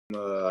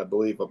I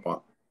believe up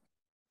on.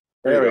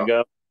 There we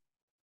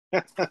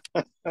There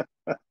go.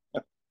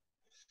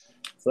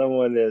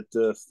 Someone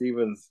at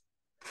Steven's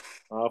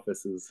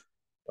office is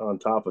on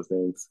top of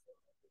things.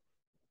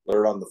 you go.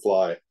 Learn on the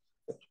fly.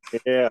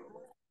 Yeah.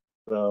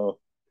 So,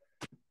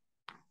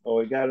 well,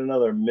 we got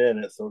another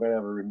minute, so we're gonna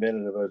have a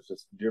minute of us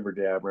just jibber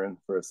jabbering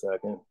for a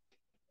second.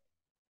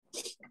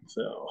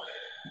 So,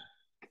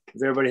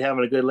 is everybody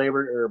having a good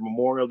Labor or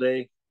Memorial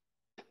Day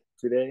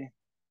today?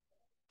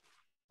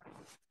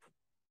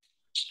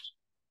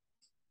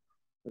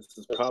 This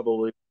is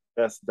probably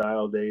the best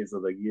dial days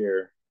of the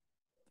year.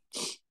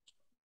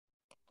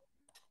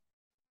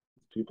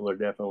 People are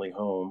definitely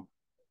home.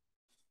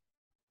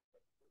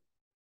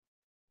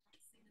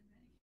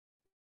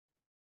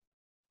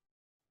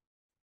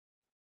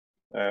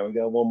 All right, we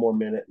got one more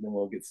minute and then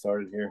we'll get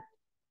started here.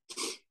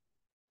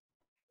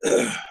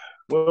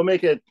 We'll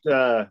make it,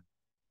 we're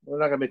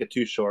not going to make it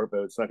too short,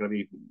 but it's not going to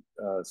be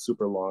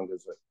super long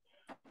because,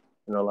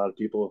 a lot of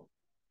people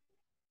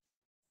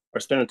are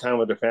spending time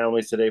with their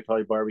families today,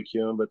 probably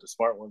barbecuing, but the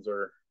smart ones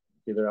are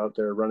either out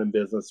there running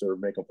business or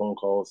making phone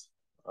calls.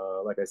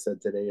 Like I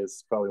said, today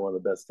is probably one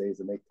of the best days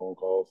to make phone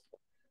calls.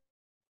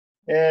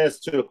 And it's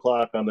 2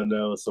 o'clock on the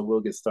nose, so we'll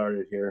get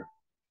started here.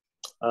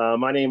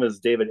 My name is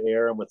David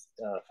Ayer. I'm with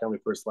Family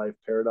First Life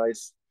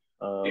Paradise.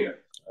 I've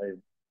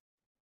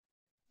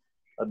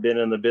been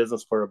in the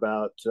business for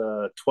about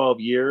 12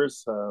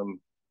 years.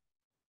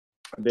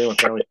 I've been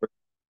with Family for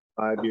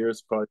 5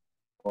 years. Probably,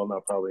 well,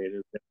 not probably. It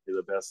is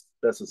definitely the best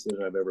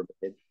decision I've ever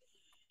made.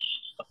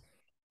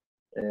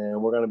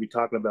 And we're going to be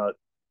talking about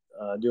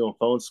doing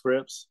phone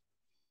scripts.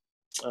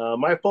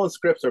 My phone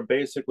scripts are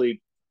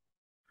basically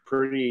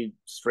pretty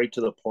straight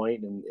to the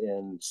point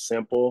and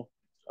simple.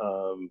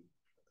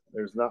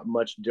 There's not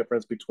much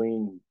difference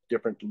between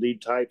different lead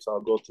types.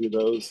 I'll go through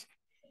those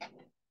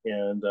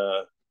and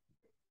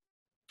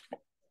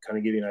kind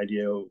of give you an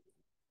idea of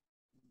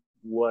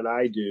what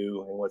I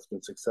do and what's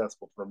been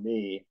successful for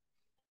me.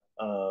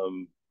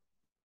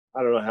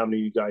 I don't know how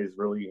many of you guys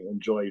really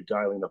enjoy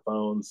dialing the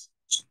phones.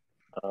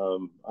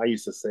 I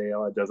used to say,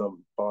 "Oh, it doesn't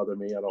bother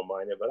me. I don't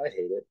mind it," but I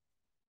hate it.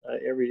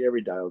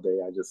 Every dial day,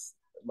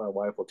 my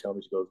wife will tell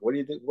me, she goes, "What are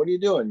you what are you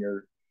doing?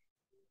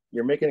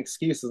 You're making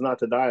excuses not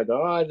to dial." I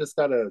go, "Oh, I just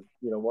gotta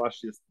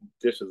wash these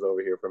dishes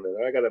over here for a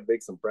minute. I gotta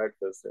make some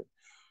breakfast."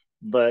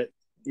 But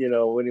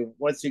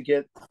once you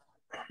get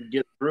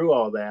through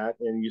all that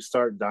and you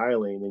start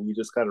dialing, and you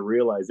just got to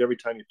realize every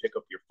time you pick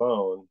up your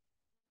phone,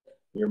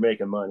 you're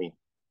making money.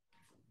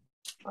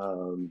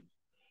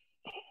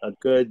 A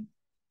good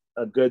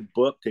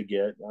book to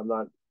get. I'm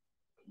not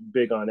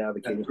big on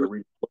advocating for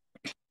reading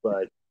books,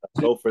 but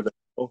go for the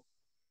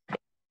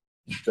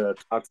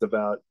talks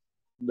about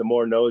the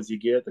more no's you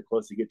get, the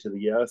closer you get to the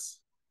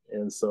yes.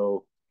 And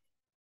so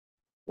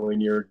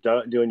when you're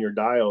doing your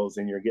dials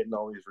and you're getting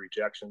all these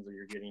rejections, or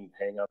you're getting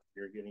hang-ups,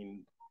 you're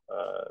getting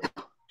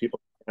people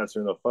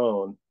answering the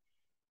phone,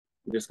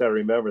 you just got to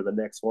remember the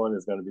next one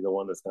is going to be the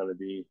one that's going to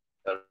be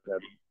that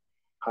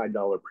high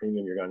dollar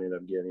premium you're going to end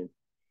up getting.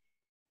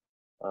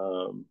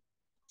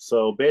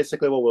 So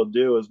basically what we'll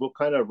do is we'll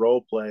kind of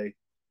role play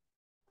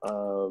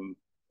the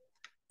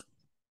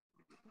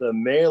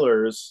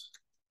mailers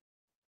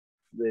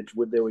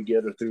that we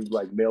get are through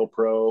like Mail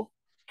Pro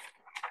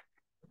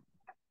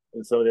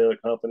and some of the other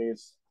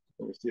companies.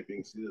 Let me see if you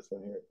can see this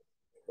one here.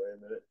 Wait a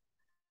minute.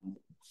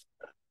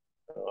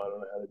 Oh, I don't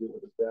know how to do it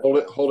with this back.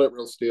 Hold it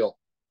real still.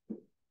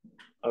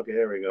 Okay,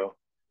 there we go.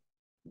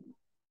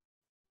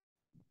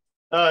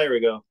 Oh, here we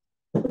go.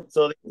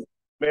 So the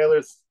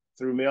mailers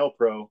through Mail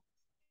Pro.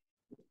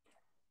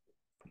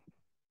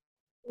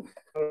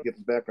 I'll get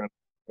the background.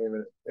 Wait a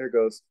minute. There it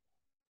goes.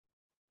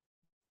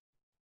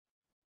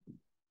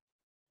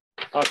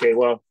 Okay,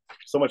 well,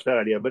 so much bad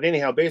idea. But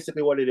anyhow,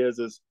 basically what it is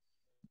it's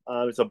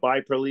a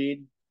buy per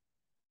lead.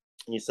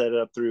 You set it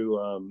up through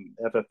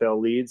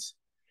FFL leads.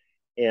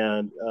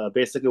 And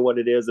basically what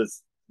it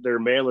is they're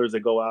mailers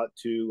that go out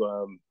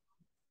to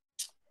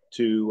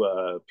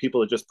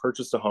people that just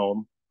purchased a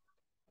home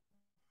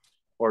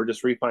or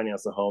just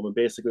refinance a home. And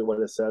basically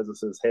what it says,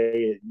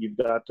 hey, you've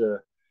got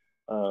the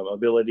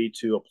ability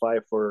to apply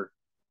for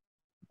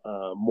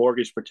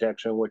mortgage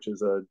protection, which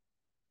is a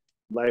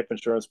life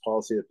insurance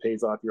policy that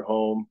pays off your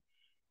home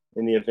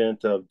in the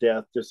event of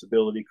death,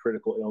 disability,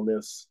 critical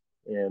illness.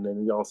 And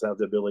then you also have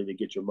the ability to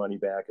get your money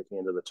back at the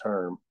end of the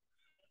term.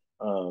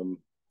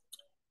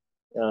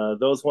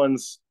 Those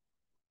ones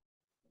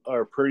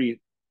are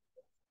pretty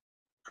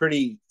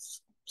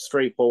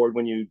straightforward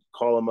when you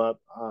call them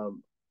up.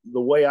 The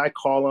way I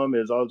call them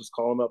is I'll just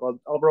call them up.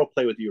 I'll role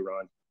play with you,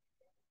 Ron.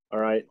 All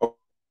right. All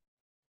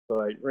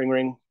right. Ring,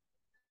 ring.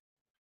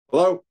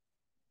 Hello,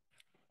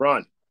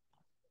 Ron.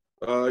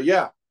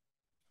 Yeah.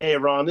 Hey,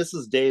 Ron. This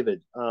is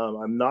David.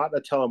 I'm not a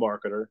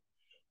telemarketer.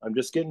 I'm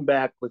just getting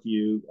back with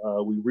you.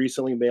 We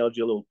recently mailed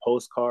you a little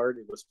postcard.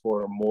 It was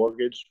for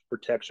mortgage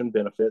protection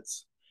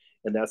benefits,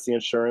 and that's the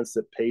insurance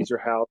that pays your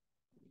house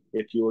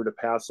if you were to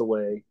pass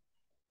away.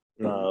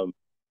 Mm-hmm.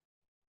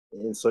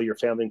 And so your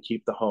family can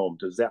keep the home.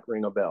 Does that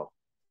ring a bell?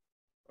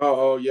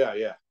 Oh,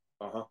 yeah.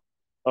 Uh-huh.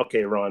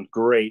 Okay, Ron,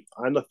 great.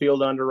 I'm the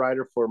field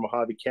underwriter for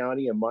Mojave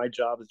County, and my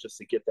job is just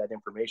to get that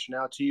information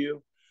out to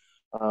you.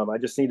 I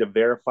just need to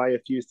verify a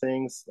few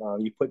things.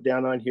 You put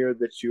down on here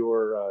that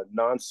you're a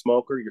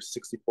non-smoker. You're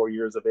 64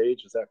 years of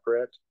age. Is that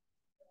correct?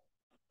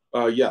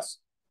 Yes.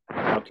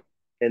 Okay.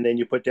 And then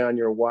you put down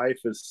your wife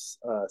is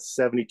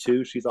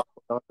 72. She's off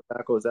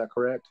non-tobacco. Is that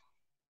correct?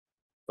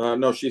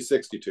 No, she's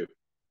 62.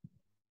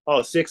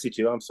 Oh,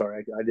 62. I'm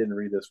sorry. I didn't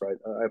read this right.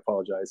 I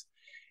apologize.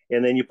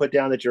 And then you put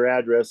down that your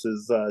address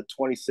is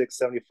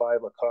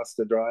 2675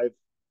 Acosta Drive.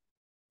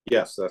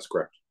 Yes, that's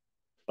correct.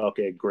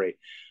 Okay, great.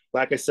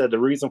 Like I said, the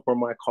reason for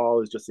my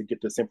call is just to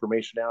get this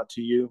information out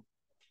to you,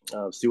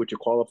 see what you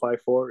qualify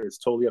for. It's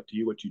totally up to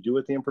you what you do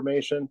with the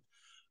information.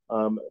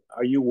 Are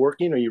you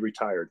working or are you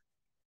retired?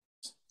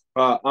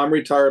 I'm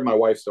retired. My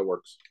wife still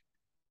works.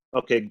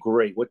 Okay,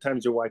 great. What time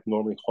is your wife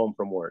normally home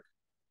from work?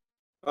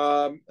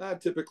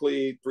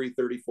 Typically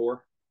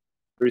 3:34.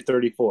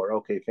 3:34.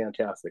 Okay,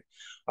 fantastic.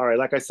 All right,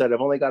 like I said,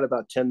 I've only got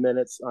about 10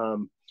 minutes.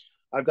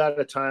 I've got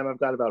a time. I've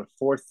got about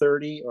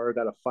 4:30 or I've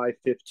got a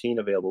 5:15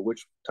 available.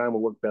 Which time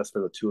will work best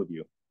for the two of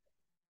you?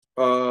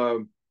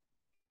 Um,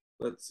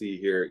 let's see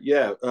here.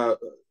 Yeah,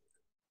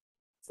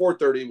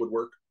 4:30 would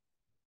work.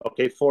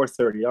 Okay,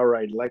 4:30. All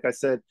right. Like I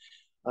said,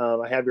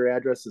 I have your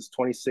address is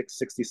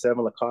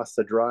 2667 La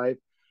Costa Drive.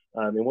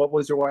 And what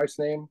was your wife's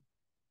name?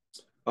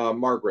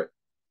 Margaret.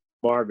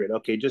 Margaret.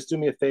 Okay, just do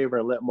me a favor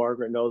and let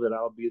Margaret know that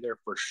I'll be there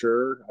for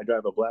sure. I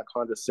drive a black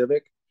Honda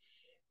Civic.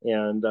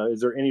 And is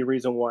there any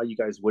reason why you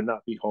guys would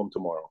not be home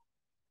tomorrow?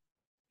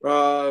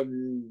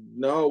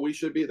 No, we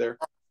should be there.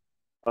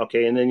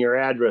 Okay, and then your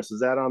address, is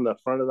that on the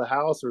front of the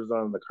house or is it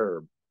on the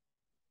curb?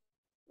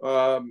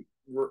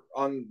 We're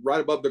on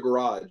right above the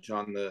garage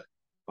on the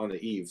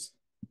eaves.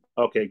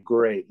 Okay,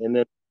 great. And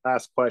then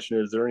last question,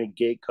 is there any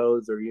gate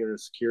codes or you're in a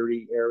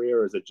security area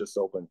or is it just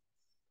open?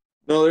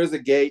 No, there's a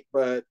gate,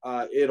 but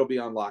it'll be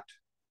unlocked.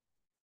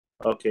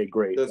 Okay,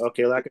 great. There's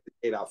Okay, like a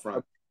gate out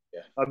front.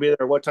 Yeah. I'll be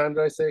there. What time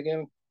did I say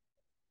again?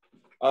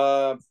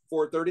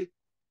 4:30.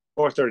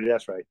 4:30,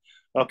 that's right.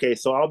 Okay,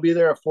 so I'll be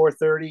there at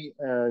 4:30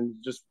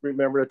 and just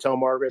remember to tell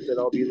Margaret that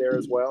I'll be there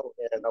as well.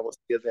 And I will see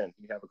you then.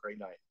 You have a great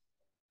night.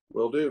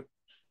 Will do.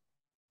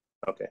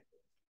 Okay.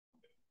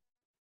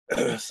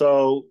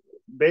 So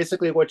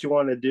basically what you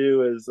want to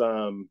do is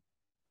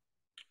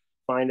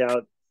find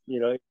out,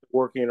 if it's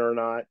working or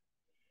not.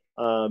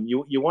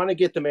 You want to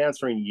get them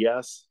answering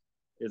yes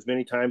as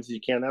many times as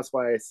you can. That's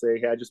why I say,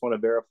 hey, I just want to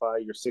verify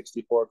you're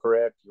 64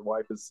 correct. Your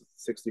wife is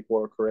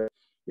 64 correct.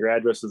 Your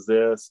address is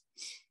this.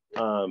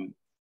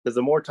 Because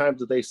the more times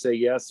that they say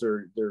yes,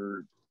 or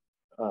they're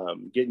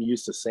getting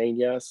used to saying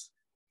yes.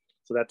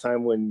 So that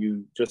time when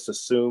you just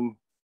assume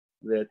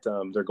that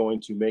they're going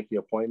to make the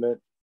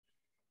appointment,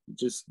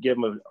 just give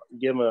them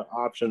an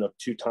option of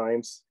 2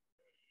 times.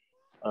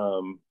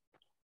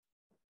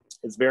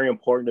 It's very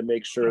important to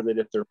make sure that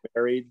if they're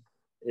married,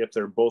 if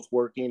they're both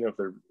working, or if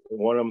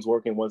one of them's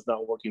working, one's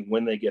not working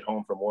when they get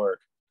home from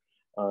work,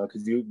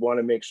 because you want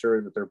to make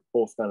sure that they're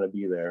both going to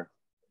be there.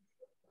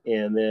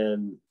 And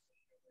then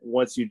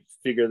once you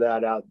figure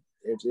that out,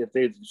 if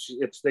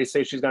they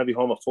say she's going to be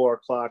home at 4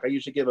 o'clock, I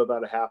usually give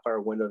about a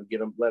half-hour window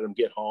to let them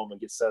get home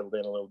and get settled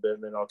in a little bit,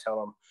 and then I'll tell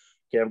them,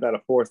 okay, I've got a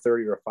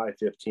 4:30 or a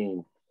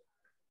 5:15,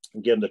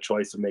 and give them the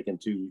choice of making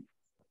two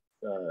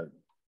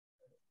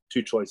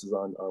choices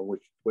on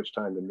which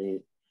time to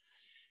meet.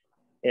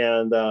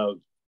 And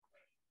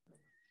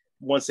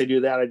once they do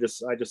that, I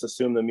just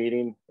assume the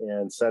meeting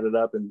and set it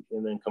up and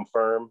then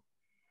confirm.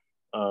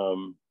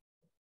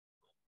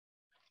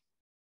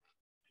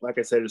 Like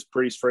I said, it's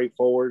pretty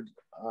straightforward.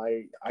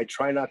 I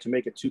try not to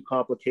make it too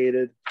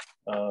complicated.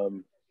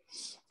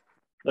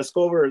 Let's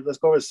go over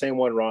the same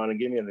one, Ron, and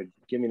give me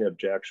an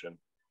objection.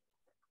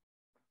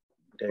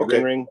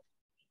 Okay. Ring.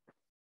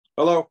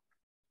 Hello,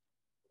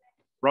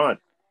 Ron.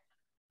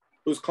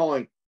 Who's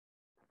calling?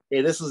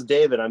 Hey, this is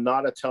David. I'm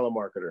not a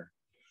telemarketer.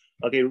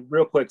 Okay,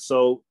 real quick.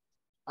 So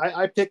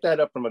I picked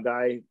that up from a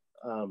guy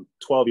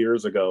 12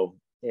 years ago,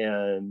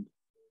 and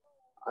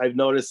I've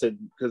noticed it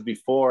because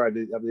before I'd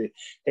be,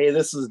 hey,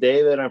 this is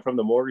David. I'm from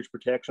the Mortgage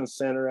Protection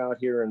Center out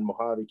here in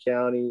Mojave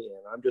County,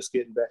 and I'm just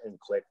getting back, and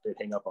click. They'd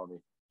hang up on me.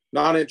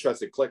 Not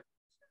interested. Click.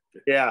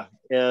 Yeah,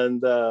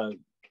 and the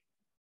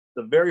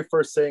very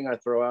first thing I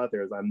throw out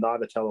there is I'm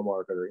not a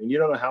telemarketer, and you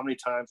don't know how many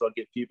times I'll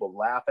get people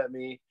laugh at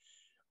me,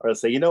 or I'll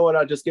say, you know what,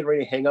 I'll just get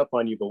ready to hang up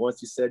on you, but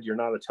once you said you're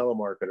not a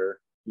telemarketer,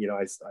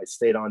 I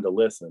stayed on to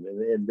listen,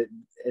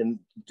 and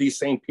these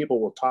same people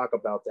will talk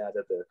about that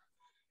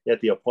at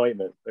the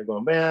appointment. They're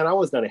going, man, I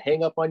was going to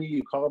hang up on you.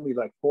 You called me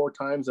like 4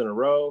 times in a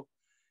row.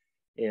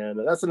 And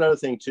that's another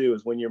thing too,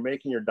 is when you're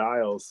making your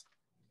dials,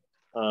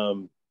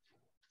 I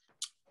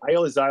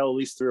always dial at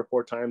least 3 or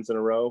 4 times in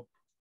a row.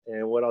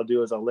 And what I'll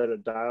do is I'll let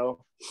it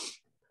dial,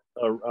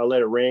 I'll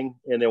let it ring.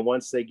 And then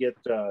once I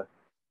get to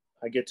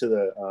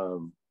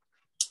the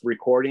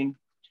recording,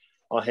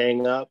 I'll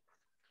hang up,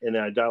 and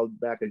then I dial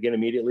back again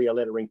immediately. I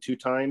let it ring 2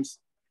 times,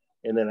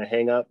 and then I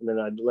hang up, and then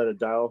I let it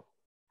dial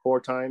 4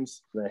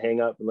 times, and I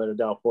hang up and let it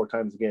dial 4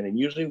 times again. And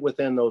usually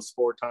within those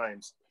 4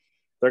 times,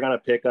 they're going to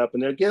pick up,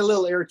 and they'll get a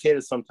little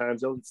irritated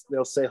sometimes.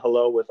 They'll say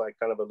hello with like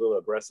kind of a little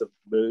aggressive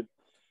mood.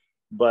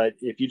 But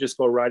if you just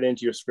go right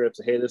into your script,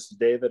 say, hey, this is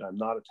David. I'm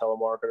not a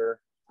telemarketer.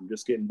 I'm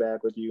just getting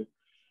back with you.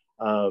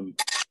 Don't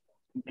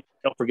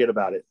forget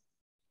about it.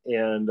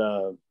 And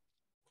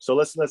so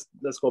let's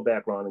go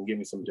back, Ron, and give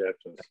me some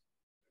objections.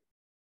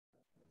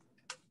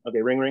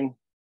 Okay, ring, ring.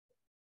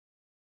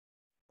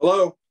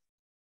 Hello.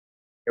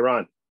 Hey,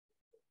 Ron.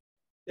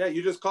 Yeah,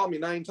 you just called me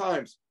 9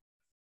 times.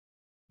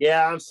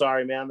 Yeah, I'm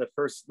sorry, man. The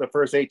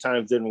first 8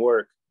 times didn't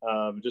work.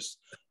 I'm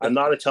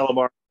not a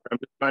telemarketer. I'm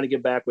just trying to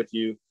get back with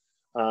you.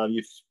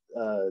 You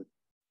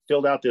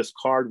filled out this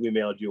card we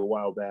mailed you a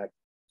while back,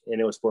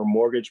 and it was for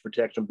mortgage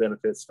protection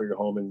benefits for your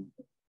home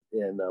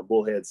in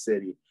Bullhead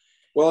City.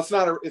 Well,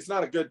 it's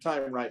not a good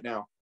time right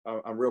now.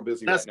 I'm real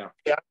busy right now.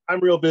 Yeah, I'm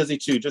real busy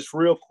too. Just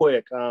real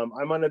quick, I'm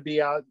going to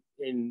be out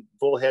in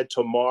Bullhead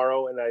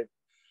tomorrow, and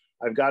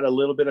I've got a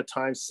little bit of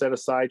time set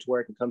aside to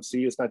where I can come see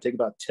you. It's going to take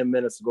about 10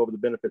 minutes to go over the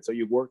benefits. Are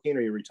you working or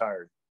are you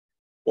retired?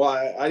 Well,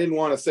 I didn't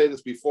want to say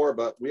this before,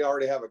 but we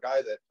already have a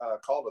guy that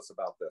called us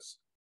about this.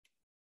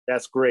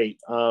 That's great.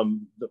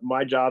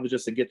 My job is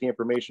just to get the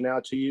information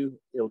out to you.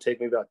 It'll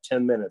take me about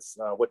 10 minutes.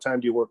 What time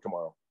do you work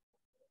tomorrow?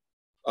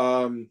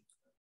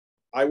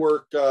 I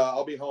work,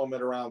 I'll be home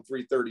at around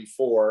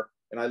 3:34,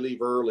 and I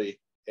leave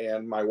early,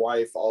 and my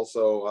wife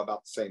also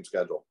about the same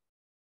schedule.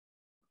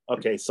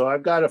 Okay, so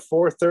I've got a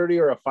 4:30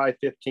 or a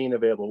 5:15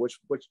 available. Which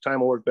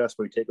time will work best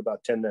for you? Take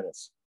about 10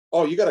 minutes.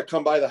 Oh, you got to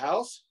come by the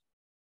house?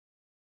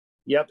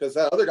 Yep. Because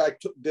that other guy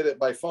did it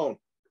by phone.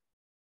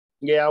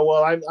 Yeah,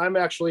 well, I'm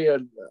actually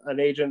an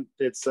agent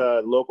that's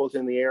local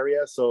in the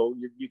area, so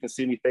you can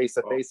see me face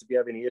to face. If you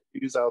have any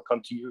issues, I'll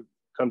come to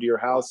your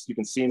house. You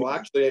can see me. Well,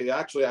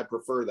 actually, I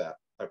prefer that.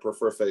 I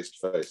prefer face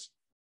to face.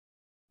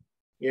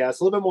 Yeah, it's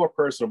a little bit more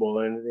personable,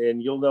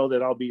 and you'll know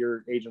that I'll be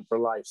your agent for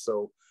life.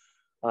 So,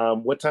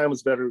 what time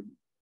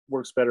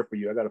works better for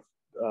you? I got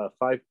a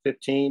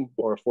 5:15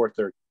 or a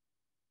 4:30.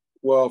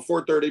 Well,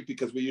 4:30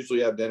 because we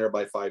usually have dinner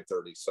by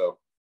 5:30. So.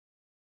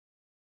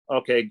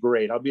 Okay,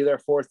 great. I'll be there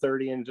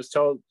 4:30, and just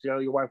tell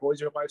your wife. What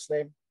was your wife's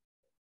name?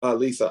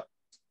 Lisa.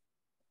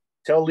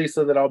 Tell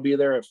Lisa that I'll be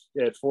there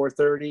at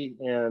 4:30,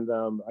 and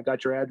I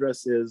got your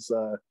address is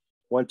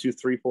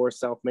 1234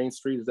 South Main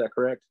Street. Is that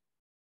correct?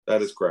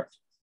 That is correct.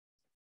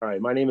 All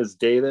right. My name is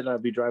David. I'll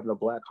be driving a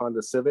black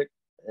Honda Civic,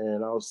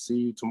 and I'll see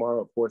you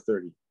tomorrow at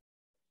 4:30.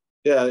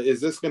 Yeah.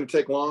 Is this going to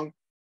take long?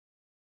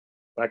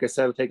 Like I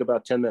said, it'll take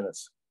about 10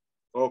 minutes.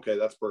 Okay,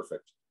 that's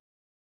perfect.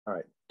 All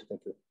right.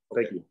 Thank you.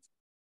 Okay. Thank you.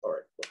 All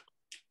right.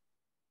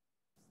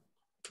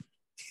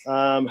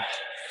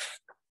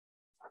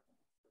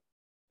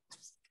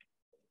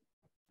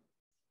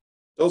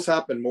 Those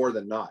happen more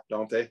than not,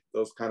 don't they?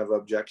 Those kind of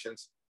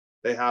objections.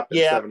 They happen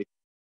 70%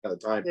 of the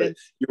time, but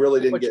you really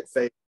didn't get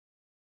phased.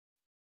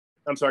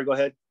 I'm sorry, go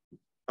ahead.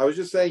 I was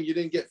just saying you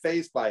didn't get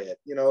phased by it.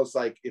 You know, it's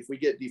like if we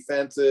get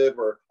defensive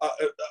or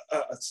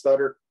a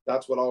stutter,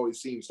 that's what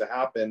always seems to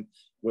happen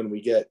when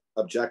we get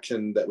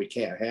objection that we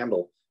can't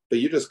handle. But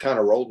you just kind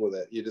of rolled with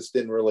it. You just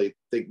didn't really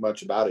think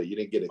much about it. You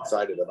didn't get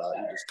excited about it.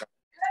 You just kind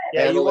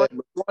of handle it.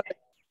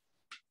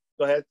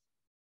 Go ahead.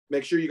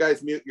 Make sure you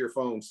guys mute your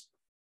phones.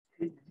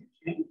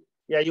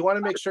 Yeah, you want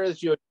to make sure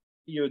that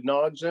you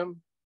acknowledge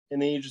them,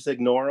 and then you just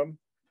ignore them,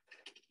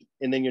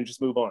 and then you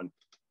just move on.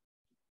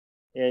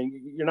 And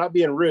you're not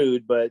being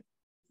rude, but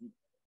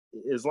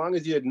as long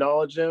as you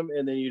acknowledge them,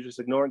 and then you just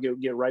ignore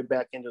and get right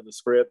back into the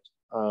script,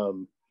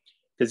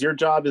 because your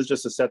job is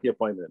just to set the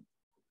appointment,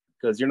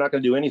 because you're not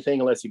going to do anything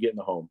unless you get in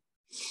the home.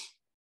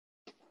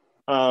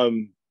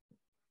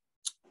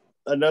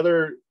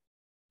 Another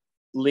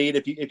lead,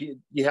 if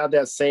you have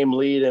that same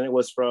lead and it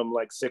was from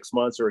like 6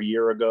 months or a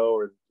year ago,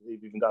 or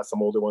you've even got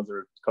some older ones that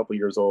are a couple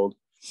years old,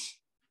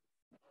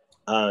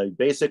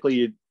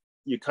 basically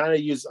you kind of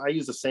I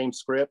use the same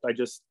script. I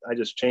just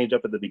changed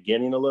up at the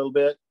beginning a little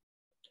bit.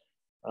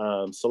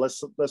 So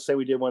let's say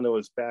we did one that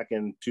was back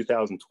in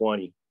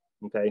 2020.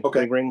 Okay.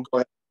 Ring. Go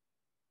ahead.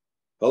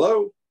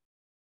 Hello,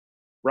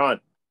 Ron.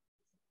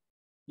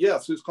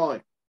 Yes, who's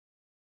calling?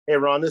 Hey,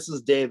 Ron, this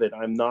is David.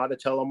 I'm not a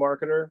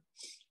telemarketer.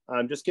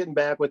 I'm just getting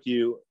back with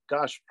you.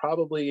 Gosh,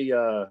 probably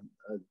about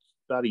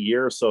a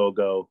year or so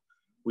ago,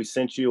 we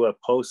sent you a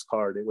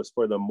postcard. It was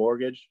for the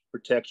mortgage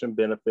protection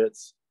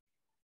benefits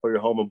for your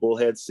home in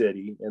Bullhead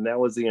City. And that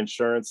was the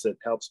insurance that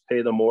helps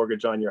pay the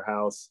mortgage on your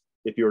house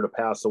if you were to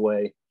pass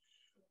away.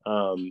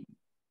 Does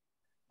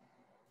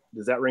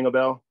that ring a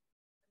bell?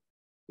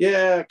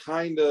 Yeah,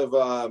 kind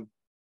of.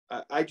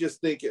 I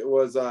just think it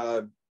was,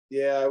 I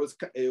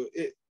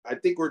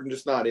think we're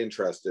just not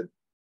interested.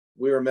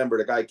 We remember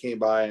the guy came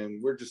by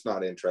and we're just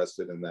not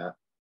interested in that.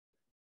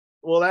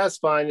 Well, that's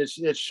fine.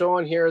 It's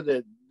showing here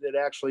that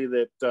actually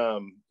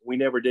we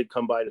never did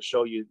come by to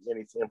show you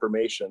any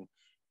information.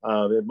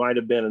 It might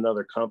have been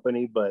another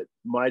company, but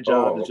my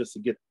job is just to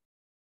get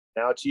it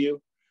out to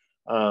you.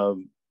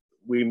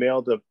 We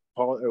mailed the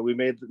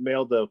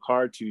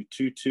card to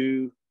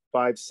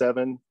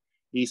 2257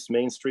 East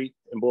Main Street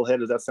in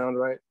Bullhead. Does that sound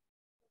right?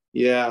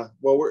 Yeah.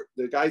 Well,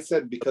 the guy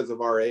said because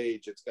of our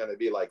age, it's going to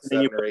be like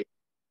 7 or 8.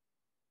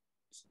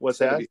 What's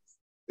that?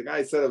 The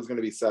guy said it was going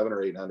to be $700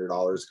 or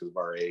 $800 because of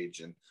our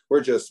age, and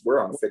we're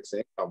on fixed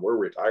income. We're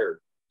retired.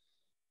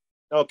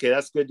 Okay,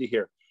 that's good to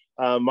hear.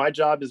 My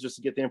job is just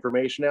to get the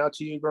information out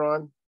to you,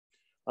 Ron.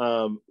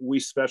 We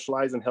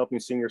specialize in helping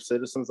senior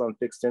citizens on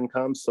fixed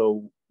income.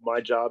 So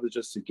my job is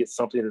just to get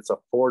something that's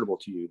affordable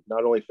to you,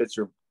 not only fits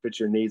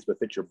your needs, but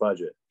fits your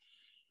budget.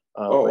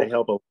 I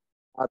help a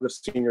lot of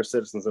senior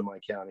citizens in my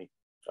county.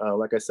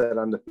 Like I said,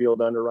 I'm the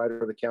field underwriter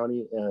of the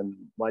county, and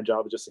my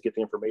job is just to get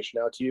the information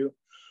out to you.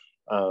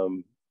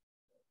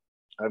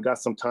 I've got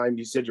some time.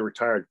 You said you're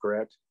retired,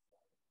 correct?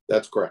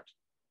 That's correct.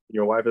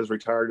 Your wife is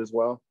retired as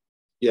well?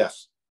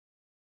 Yes.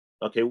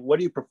 Okay, what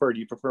do you prefer? Do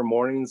you prefer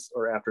mornings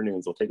or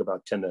afternoons? It'll take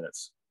about 10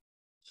 minutes.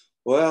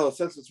 Well,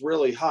 since it's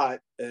really hot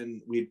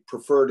and we'd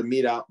prefer to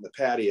meet out in the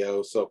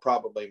patio, so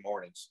probably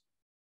mornings.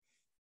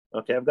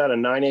 Okay, I've got a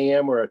 9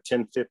 a.m. or a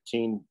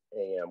 10:15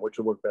 a.m. Which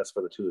would work best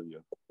for the two of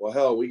you? Well,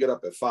 hell, we get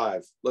up at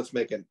 5. Let's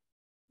make it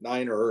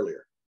 9 or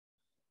earlier.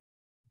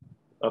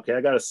 Okay,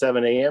 I got a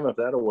 7 a.m. if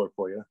that'll work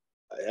for you.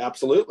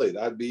 Absolutely,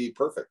 that'd be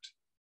perfect.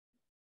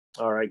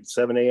 All right,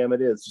 7 a.m.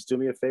 it is. Just do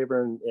me a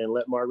favor and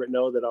let Margaret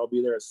know that I'll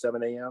be there at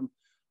 7 a.m.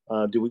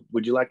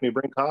 Would you like me to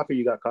bring coffee?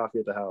 You got coffee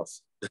at the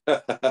house?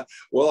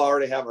 We'll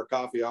already have our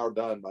coffee all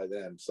done by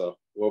then, so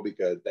we'll be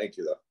good. Thank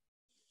you, though.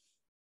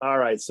 All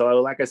right, so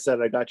like I said,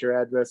 I got your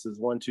address is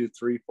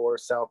 1234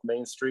 South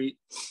Main Street.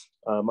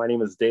 My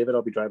name is David.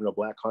 I'll be driving a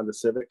black Honda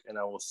Civic, and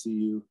I will see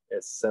you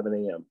at 7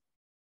 a.m.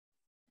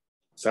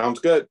 Sounds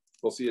good.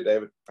 We'll see you,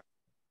 David.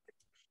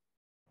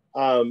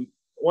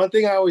 One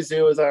thing I always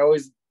do is I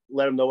always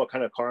let them know what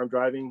kind of car I'm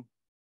driving.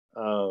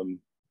 I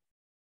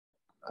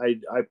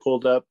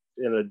pulled up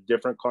in a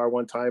different car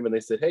one time, and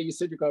they said, "Hey, you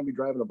said you're going to be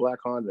driving a black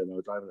Honda," and I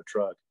was driving a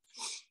truck.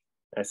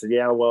 I said,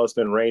 "Yeah, well, it's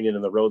been raining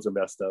and the roads are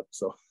messed up,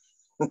 so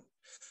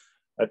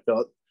I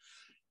felt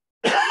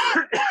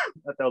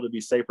it'd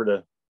be safer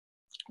to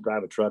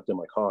drive a truck than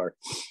my car."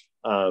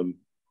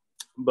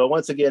 But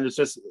once again, it's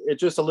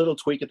just a little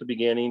tweak at the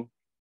beginning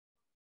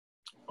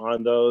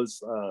on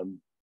those.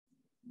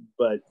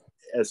 But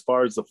as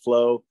far as the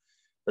flow,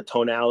 the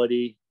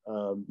tonality,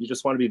 you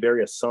just want to be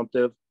very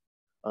assumptive.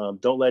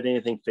 Don't let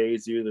anything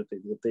faze you. That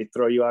if they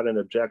throw you out an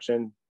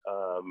objection,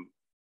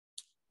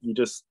 you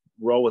just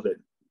roll with it.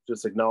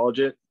 Just acknowledge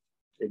it,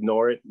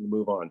 ignore it, and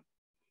move on,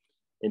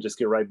 and just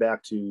get right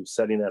back to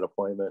setting that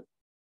appointment.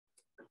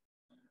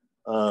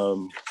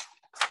 The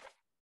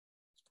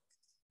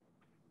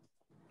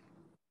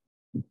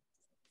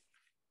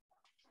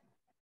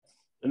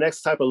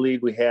next type of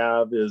lead we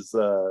have is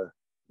the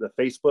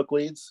Facebook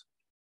leads.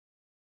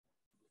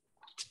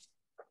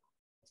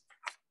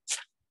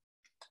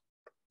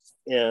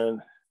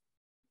 And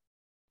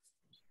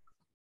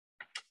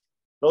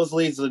those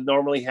leads would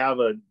normally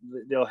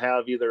they'll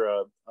have either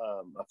a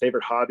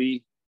favorite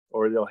hobby,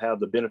 or they'll have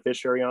the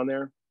beneficiary on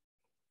there.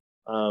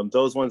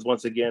 Those ones,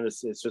 once again,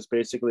 it's just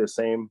basically the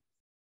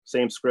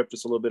same script,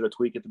 just a little bit of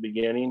tweak at the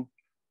beginning.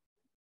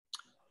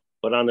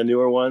 But on the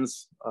newer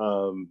ones,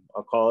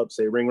 I'll call up,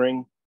 say, ring,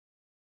 ring.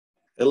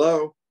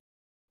 Hello.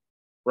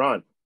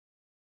 Ron.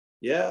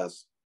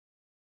 Yes.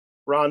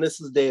 Ron, this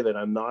is David.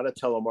 I'm not a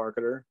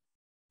telemarketer.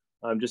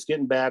 I'm just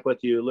getting back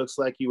with you. It looks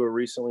like you were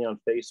recently on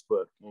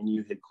Facebook and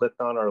you had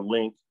clicked on our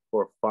link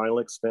for final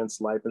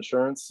expense life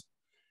insurance.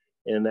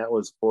 And that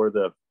was for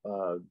the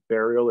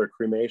burial or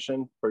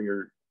cremation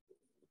for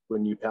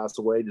when you pass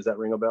away. Does that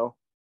ring a bell?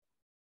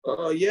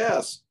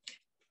 Yes.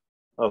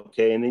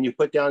 Okay. And then you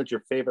put down that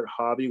your favorite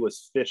hobby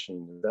was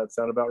fishing. Does that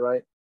sound about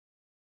right?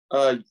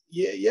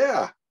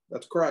 Yeah,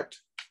 that's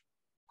correct.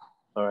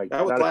 All right.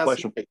 That was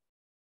last night.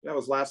 That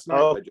was last night.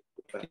 Oh,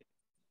 got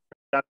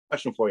a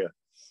question for you.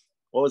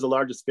 What was the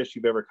largest fish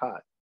you've ever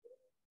caught?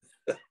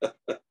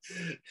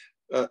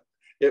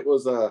 It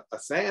was a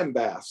sand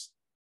bass.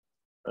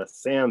 A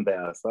sand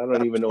bass. I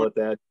don't even know what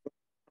that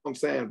is.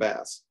 Sand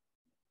bass.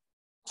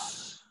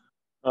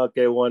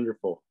 Okay,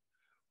 wonderful.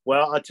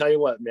 Well, I'll tell you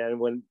what, man,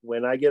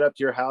 when I get up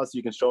to your house,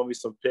 you can show me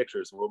some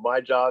pictures. What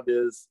my job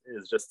is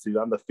just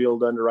I'm the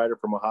field underwriter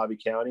for Mojave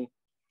County.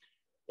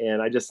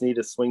 And I just need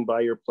to swing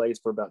by your place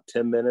for about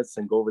 10 minutes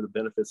and go over the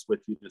benefits with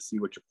you to see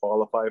what you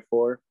qualify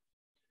for.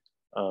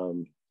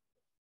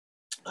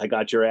 I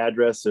got your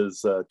address is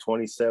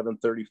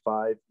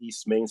 2735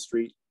 East Main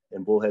Street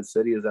in Bullhead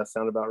City. Does that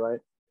sound about right?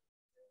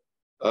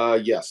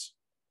 Yes.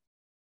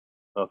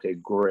 Okay,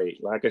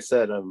 great. Like I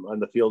said, I'm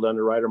the field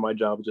underwriter. My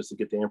job is just to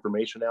get the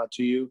information out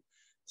to you,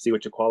 see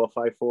what you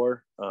qualify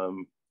for.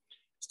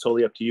 It's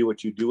totally up to you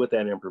what you do with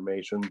that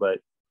information, but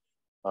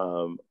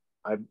I'll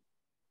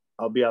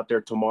be out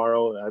there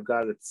tomorrow. I've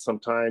got it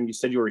sometime. You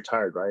said you were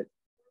retired, right?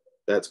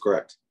 That's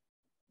correct.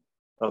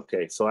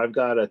 Okay, so I've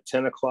got a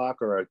 10 o'clock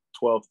or a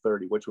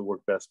 12:30. Which would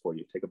work best for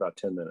you? Take about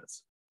 10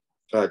 minutes.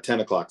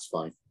 10 o'clock's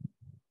fine.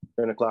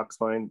 10 o'clock's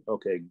fine?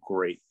 Okay,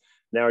 great.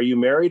 Now, are you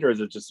married or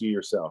is it just you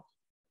yourself?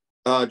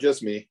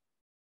 Just me.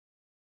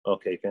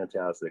 Okay,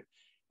 fantastic.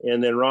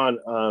 And then Ron,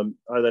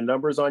 are the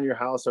numbers on your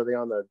house, are they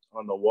on the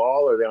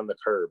wall or are they on the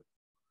curb?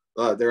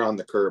 They're on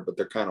the curb, but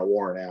they're kind of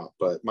worn out.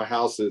 But my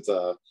house is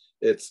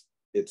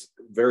it's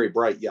very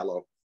bright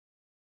yellow.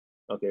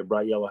 Okay,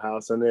 bright yellow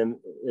house. And then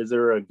is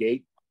there a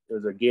gate?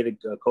 Is there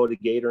a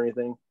coded gate or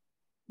anything?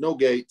 No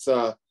gates,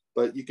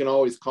 but you can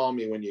always call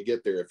me when you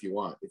get there if you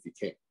want. If you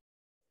can't,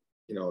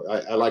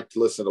 I like to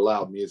listen to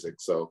loud music.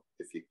 So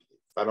if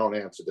I don't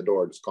answer the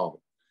door, just call me.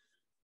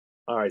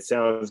 All right,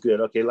 sounds good.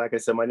 Okay, like I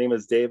said, my name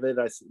is David.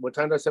 What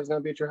time did I say I was going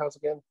to be at your house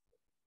again?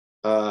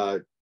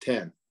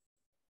 10.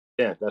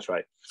 10, that's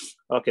right.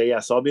 Okay, yeah,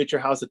 so I'll be at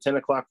your house at 10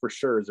 o'clock for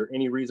sure. Is there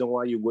any reason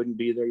why you wouldn't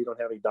be there? You don't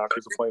have any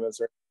doctor's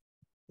appointments or?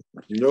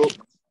 Nope,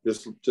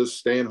 just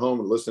staying home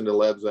and listening to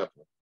Led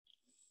Zeppelin.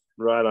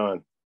 Right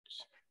on.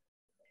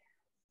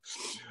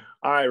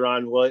 All right,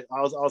 Ron. Well,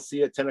 I'll see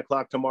you at 10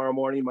 o'clock tomorrow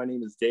morning. My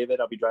name is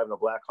David. I'll be driving a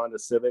black Honda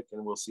Civic,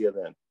 and we'll see you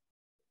then.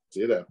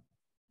 See you then.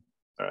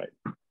 All right.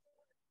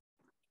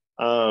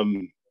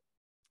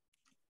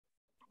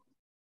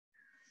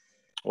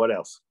 What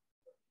else?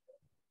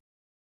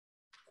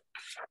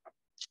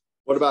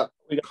 What about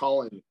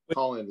calling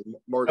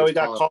mortgage? We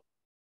got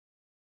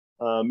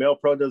Mail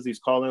Pro does these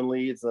call-in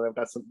leads, and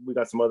we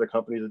got some other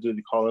companies that do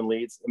the call-in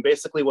leads. And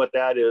basically, what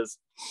that is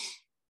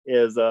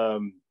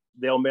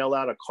they'll mail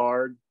out a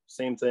card.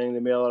 Same thing. They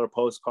mail out a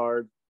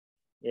postcard,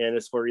 and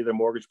it's for either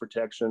mortgage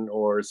protection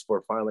or it's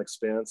for final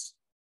expense.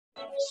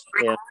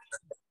 And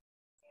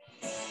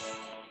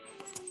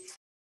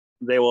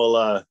they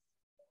will,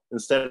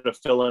 instead of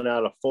filling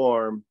out a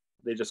form,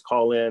 they just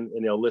call in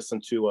and they'll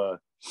listen to a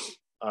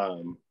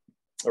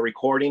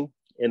recording,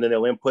 and then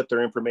they'll input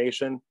their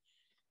information.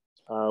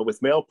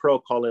 With Mail Pro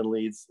call-in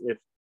leads,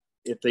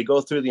 if they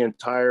go through the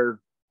entire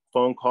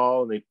phone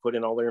call and they put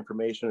in all their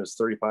information, it's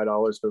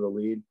 $35 for the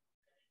lead.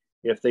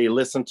 If they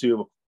listen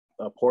to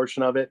a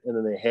portion of it and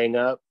then they hang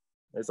up,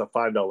 it's a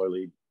 $5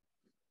 lead.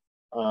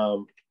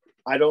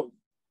 I don't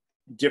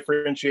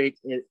differentiate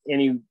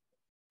any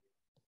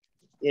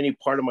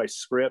part of my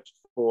script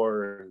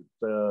for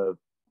the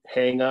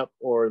hang up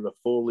or the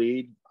full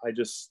lead. I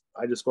just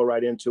go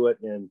right into it,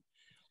 and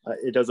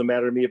it doesn't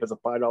matter to me if it's a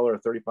 $5 or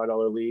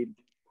 $35 lead.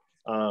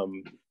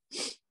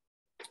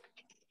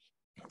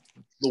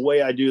 The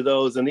way I do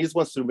those, and these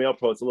ones through Mail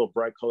Pro, it's a little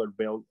bright colored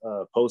mail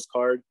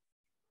postcard.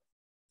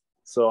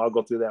 So I'll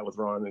go through that with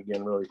Ron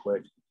again really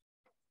quick.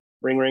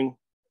 Ring, ring.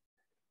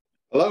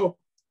 Hello.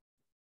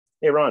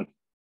 Hey, Ron.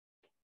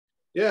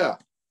 Yeah.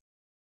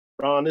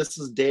 Ron, this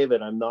is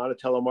David. I'm not a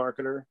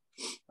telemarketer.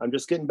 I'm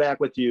just getting back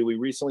with you. We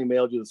recently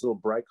mailed you this little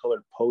bright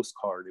colored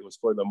postcard. It was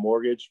for the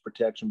mortgage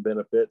protection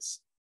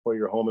benefits for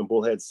your home in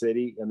Bullhead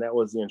City. And that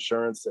was the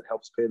insurance that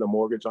helps pay the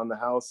mortgage on the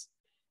house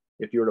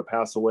if you were to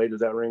pass away.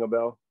 Does that ring a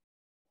bell?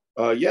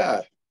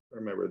 Yeah, I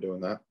remember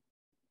doing that.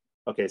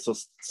 Okay, so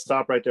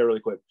stop right there really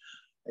quick.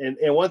 And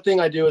one thing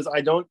I do is I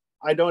don't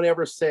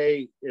ever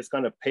say it's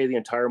going to pay the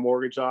entire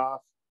mortgage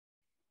off,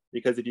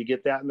 because if you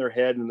get that in their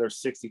head and they're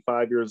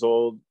 65 years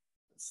old,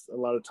 a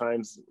lot of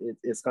times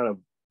it's going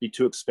to be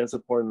too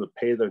expensive for them to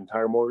pay the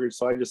entire mortgage.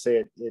 So I just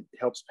say it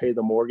helps pay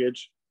the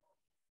mortgage,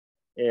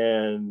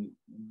 and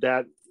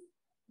that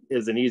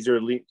is an easier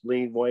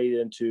lean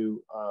way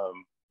into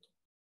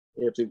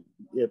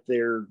if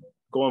they're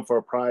going for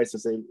a price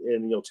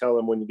and you'll tell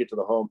them when you get to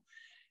the home,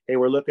 hey,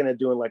 we're looking at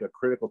doing like a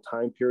critical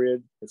time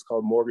period. It's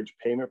called mortgage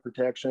payment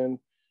protection.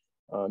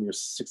 You're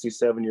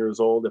 67 years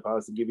old. If I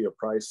was to give you a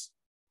price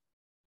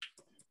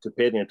to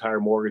pay the entire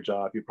mortgage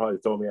off, you'd probably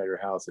throw me out of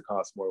your house. It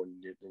costs more than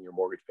your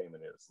mortgage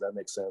payment is. Does that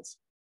make sense?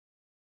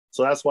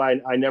 So that's why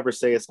I never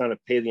say it's going to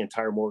pay the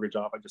entire mortgage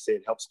off. I just say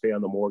it helps pay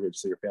on the mortgage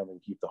so your family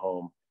can keep the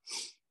home.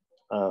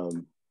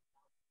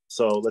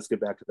 So let's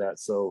get back to that.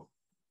 So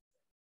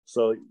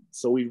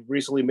we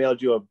recently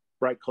mailed you a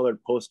bright colored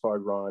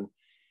postcard, Ron,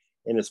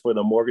 and it's for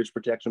the mortgage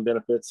protection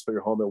benefits for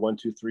your home at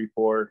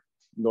 1234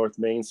 North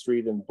Main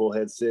Street in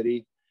Bullhead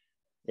City.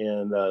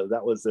 And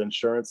that was the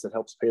insurance that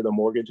helps pay the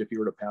mortgage if you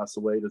were to pass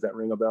away. Does that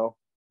ring a bell?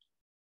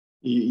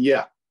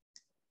 Yeah.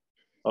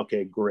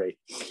 Okay, great.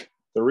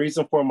 The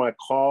reason for my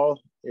call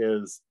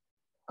is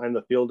I'm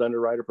the field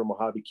underwriter for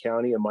Mojave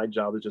County, and my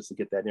job is just to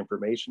get that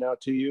information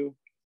out to you.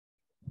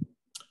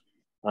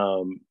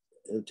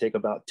 It'll take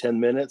about 10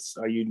 minutes.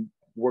 Are you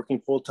working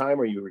full-time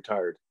or are you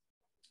retired?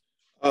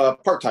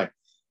 Part-time.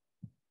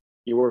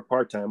 You work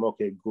part-time.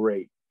 Okay,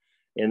 great.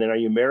 And then are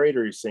you married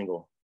or are you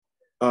single?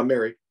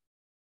 Married.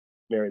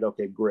 Married.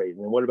 Okay, great.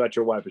 And what about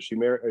your wife? Is she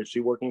married? Is she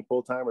working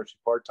full-time or is she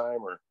part-time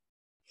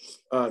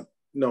or?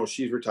 No,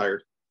 she's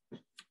retired.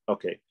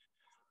 Okay.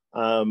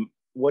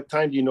 What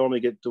time do you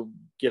normally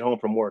get home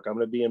from work? I'm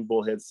going to be in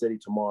Bullhead City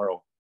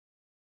tomorrow.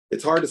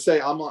 It's hard to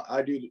say.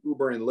 I do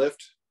Uber and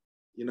Lyft.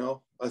 You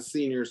know, us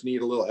seniors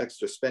need a little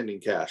extra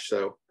spending cash.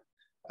 So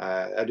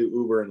I do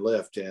Uber and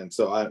Lyft. And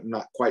so I'm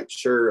not quite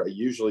sure. I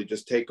usually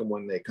just take them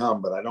when they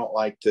come, but I don't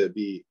like to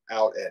be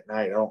out at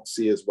night. I don't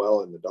see as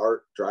well in the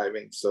dark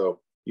driving. So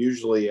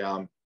usually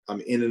I'm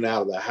in and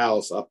out of the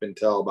house up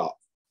until about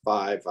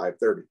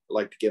 5:30. I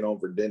like to get home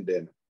for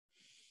dinner.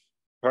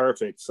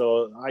 Perfect.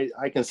 So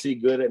I can see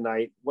good at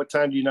night. What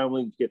time do you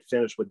normally get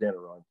finished with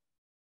dinner on?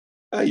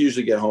 I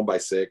usually get home by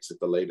 6 at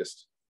the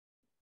latest.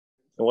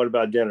 And what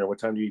about dinner? What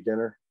time do you eat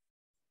dinner?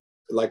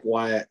 Like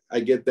why I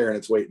get there and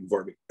it's waiting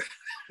for me.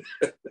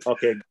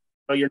 Okay,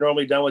 So you're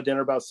normally done with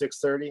dinner about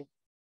 6:30?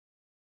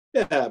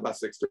 Yeah, about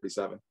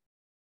 6:37.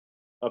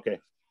 Okay.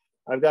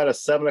 I've got a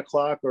 7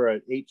 o'clock or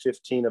an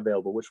 8:15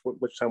 available. Which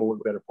time will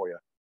work better for you?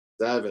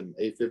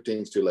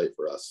 8:15 is too late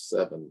for us.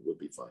 7 would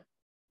be fine.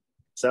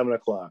 7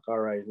 o'clock. All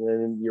right. And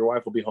then your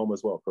wife will be home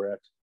as well,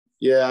 correct?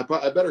 Yeah,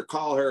 I better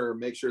call her and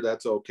make sure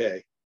that's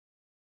okay.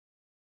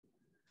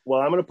 Well,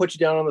 I'm going to put you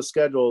down on the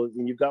schedule,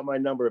 and you've got my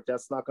number. If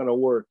that's not going to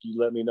work, you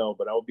let me know,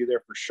 but I'll be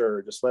there for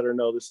sure. Just let her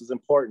know this is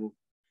important.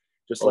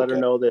 Just let her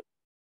know that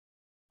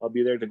I'll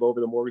be there to go over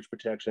the mortgage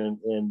protection.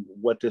 And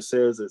what this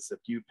is if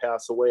you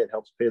pass away, it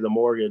helps pay the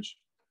mortgage,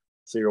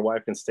 so your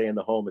wife can stay in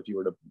the home if you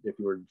were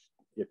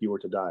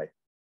to die.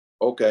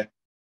 Okay.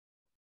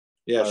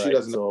 Yeah, she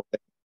doesn't know.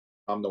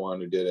 I'm the one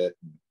who did it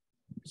and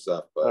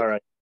stuff. But all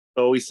right.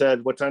 So we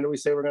said, what time did we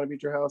say we're going to be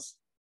at your house?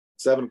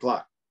 7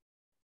 o'clock.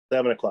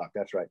 7 o'clock.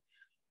 That's right.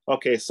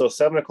 Okay, so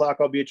 7 o'clock,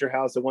 I'll be at your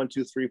house at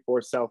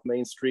 1234 South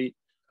Main Street.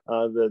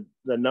 The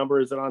number,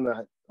 is it on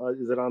the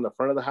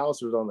front of the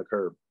house or is it on the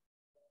curb?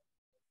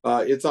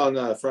 It's on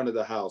the front of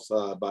the house,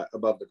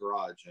 above the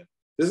garage. And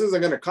this isn't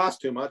going to cost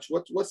too much.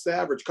 What's the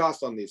average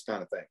cost on these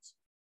kind of things?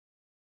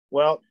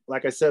 Well,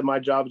 like I said, my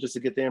job is just to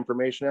get the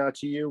information out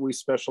to you. We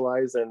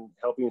specialize in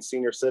helping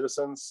senior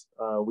citizens.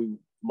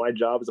 My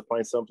job is to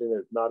find something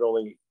that not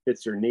only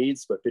fits your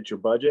needs, but fits your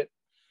budget.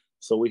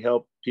 So we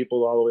help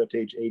people all the way up to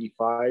age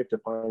 85 to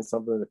find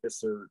something that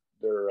fits their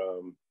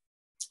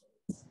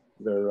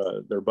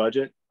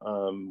budget.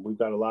 We've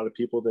got a lot of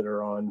people that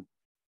are on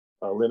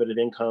limited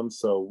income,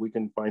 so we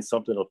can find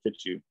something that'll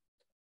fit you.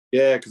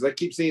 Yeah, because I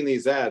keep seeing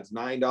these ads,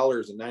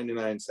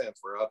 $9.99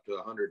 for up to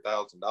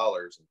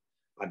 $100,000.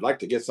 I'd like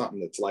to get something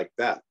that's like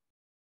that.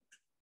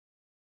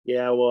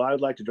 Yeah, well,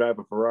 I'd like to drive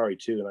a Ferrari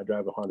too, and I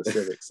drive a Honda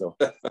Civic. So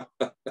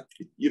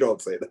you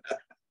don't say that.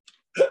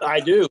 I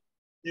do.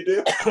 You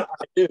do? I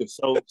do.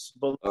 So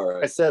all right.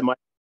 Like I said,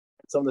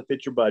 something that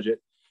fits your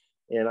budget,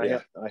 and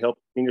I help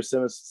senior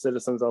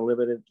citizens on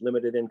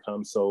limited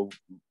income. So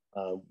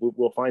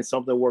we'll find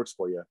something that works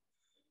for you.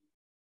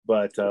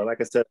 But like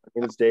I said,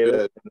 my name is David.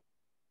 And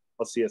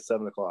I'll see you at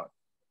 7 o'clock.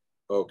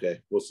 Okay,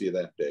 we'll see you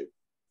that day.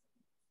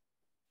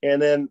 And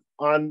then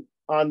on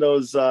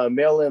those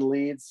mail-in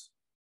leads,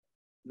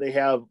 they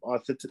have I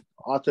can't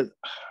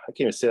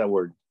even say that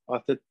word.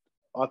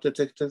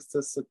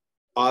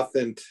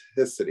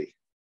 Authenticity.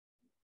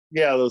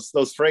 Yeah,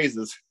 those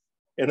phrases,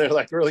 and they're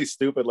like really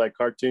stupid, like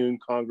cartoon,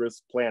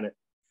 Congress, planet.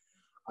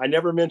 I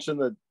never mentioned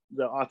the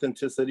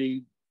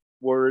authenticity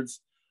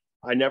words.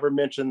 I never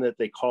mentioned that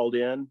they called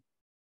in,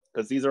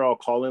 because these are all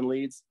call-in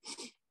leads.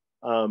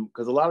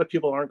 Because a lot of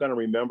people aren't going to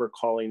remember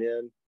calling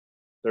in.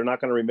 They're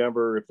not going to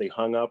remember if they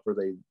hung up or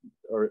they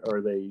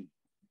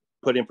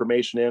put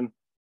information in,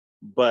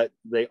 but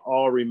they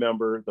all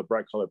remember the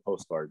bright colored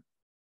postcard.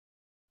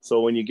 So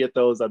when you get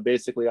those,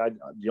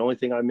 the only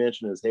thing I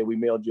mentioned is, hey, we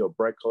mailed you a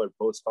bright colored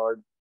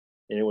postcard,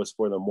 and it was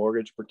for the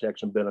mortgage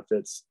protection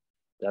benefits.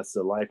 That's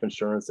the life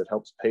insurance that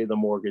helps pay the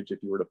mortgage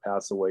if you were to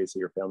pass away, so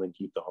your family can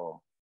keep the home.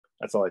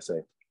 That's all I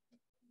say.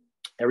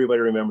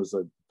 Everybody remembers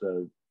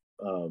the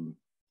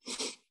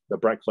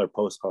bright colored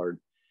postcard.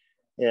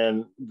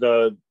 And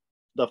the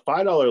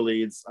 $5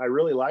 leads, I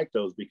really like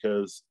those,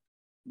 because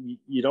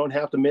you don't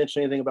have to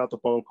mention anything about the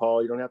phone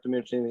call. You don't have to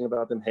mention anything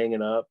about them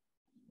hanging up.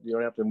 You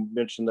don't have to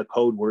mention the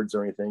code words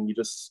or anything. You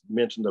just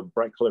mention the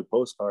bright colored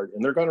postcard,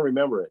 and they're going to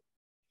remember it.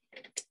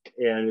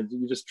 And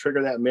you just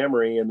trigger that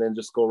memory, and then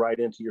just go right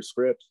into your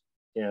script,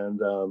 and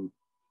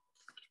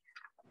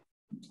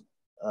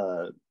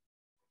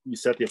you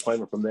set the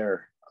appointment from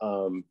there.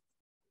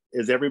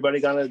 Is everybody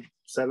going to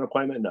set an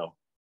appointment? No.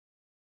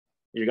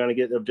 You're going to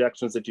get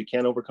objections that you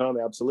can't overcome?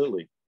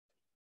 Absolutely.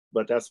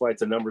 But that's why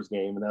it's a numbers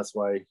game. And that's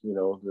why,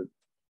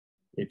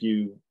 if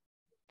you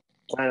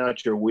plan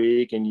out your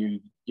week and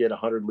you get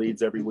 100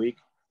 leads every week,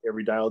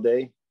 every dial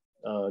day,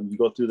 you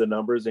go through the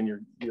numbers, and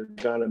you're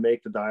going to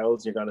make the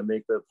dials, you're going to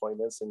make the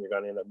appointments, and you're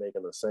going to end up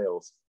making the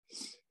sales.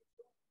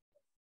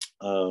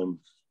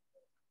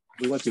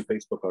 We went through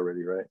Facebook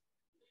already, right?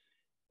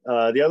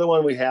 The other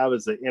one we have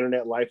is the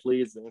internet life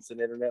leads, the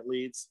instant internet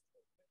leads.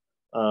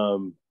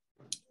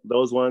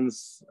 Those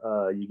ones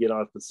you get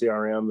off the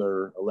CRM,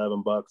 they're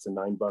 $11 and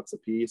 $9 a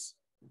piece.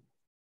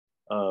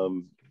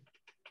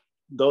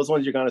 Those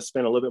ones you're going to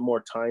spend a little bit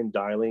more time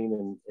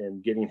dialing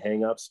and getting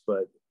hangups,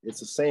 but it's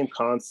the same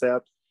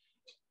concept.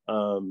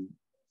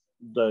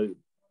 The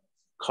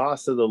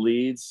cost of the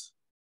leads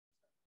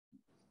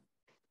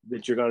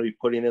that you're going to be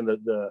putting in,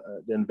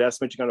 the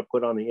investment you're going to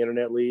put on the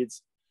internet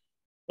leads.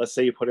 Let's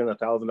say you put in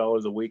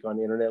 $1,000 a week on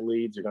the internet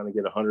leads, you're going to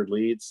get 100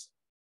 leads.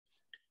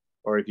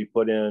 Or if you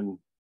put in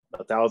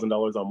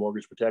 $1,000 on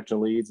mortgage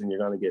protection leads, and you're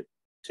going to get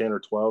 10 or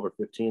 12 or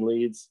 15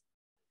 leads.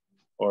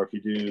 Or if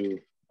you do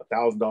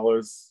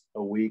 $1,000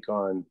 a week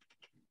on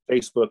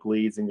Facebook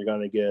leads, and you're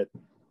going to get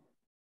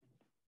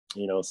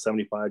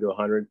 75 to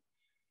 100.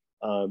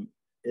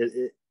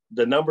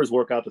 The numbers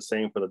work out the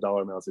same for the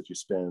dollar amounts that you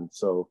spend.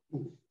 So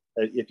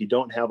if you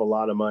don't have a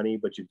lot of money,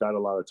 but you've got a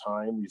lot of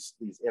time, these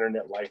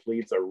internet life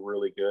leads are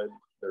really good.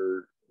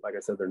 They're, like I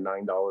said, they're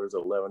 $9,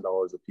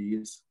 $11 a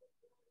piece.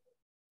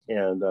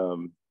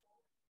 And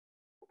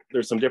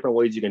there's some different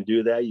ways you can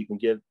do that. You can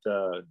get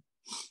the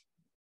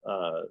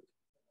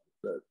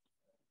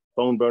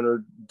phone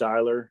burner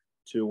dialer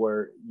to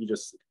where you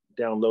just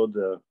download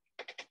the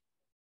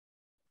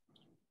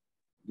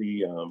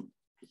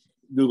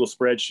Google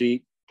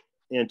spreadsheet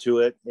into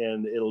it,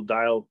 and it'll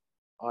dial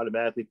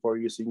automatically for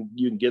you, so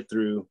you can get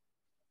through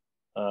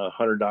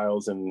 100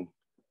 dials in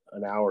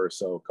an hour or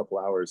so, a couple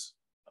hours.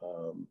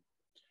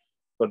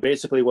 But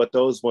basically what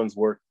those ones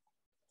work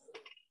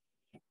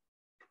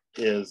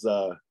is,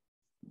 go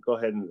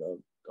ahead and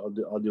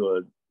I'll do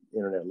a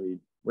internet lead.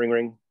 Ring,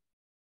 ring.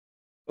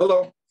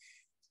 Hello.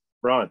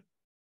 Ron.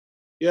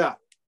 Yeah.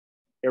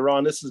 Hey,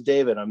 Ron, this is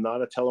David. I'm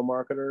not a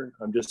telemarketer.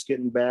 I'm just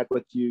getting back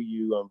with you.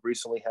 You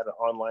recently had an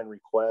online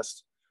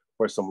request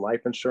for some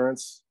life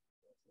insurance.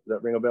 Does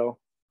that ring a bell?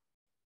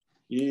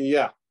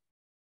 Yeah.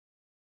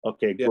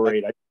 Okay, yeah,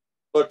 great.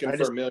 Looking for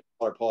 $1 million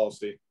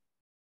policy.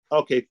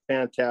 Okay,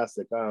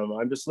 fantastic.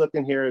 I'm just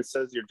looking here. It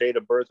says your date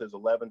of birth is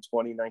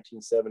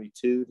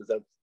 11/20/1972. Does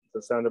that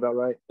sound about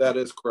right? That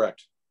is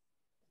correct.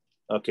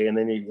 Okay, and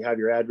then you have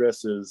your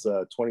address is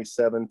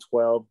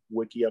 2712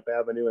 Wickiup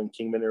Avenue in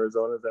Kingman,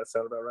 Arizona. Does that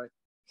sound about right?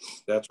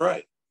 That's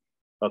right.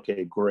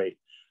 Okay, great.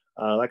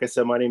 Like I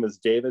said, my name is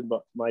David.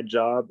 But my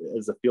job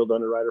as a field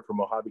underwriter for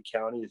Mojave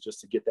County is just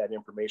to get that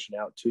information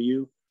out to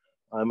you.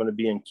 I'm going to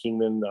be in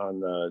Kingman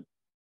on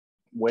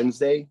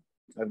Wednesday.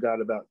 I've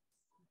got about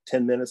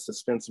 10 minutes to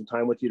spend some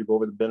time with you to go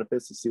over the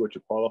benefits and see what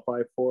you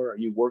qualify for. Are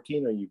you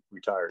working or are you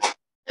retired?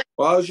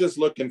 Well, I was just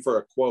looking for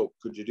a quote.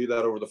 Could you do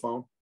that over the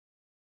phone?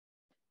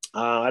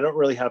 I don't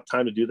really have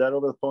time to do that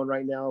over the phone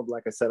right now.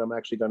 Like I said, I'm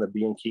actually going to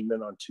be in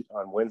Kingman on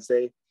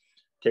Wednesday.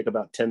 Take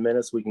about 10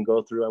 minutes. We can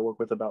go through. I work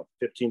with about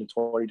 15 to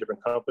 20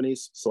 different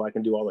companies, so I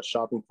can do all the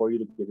shopping for you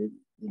to get as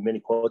many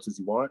quotes as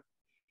you want.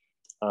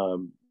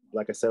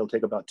 Like I said, it'll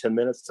take about 10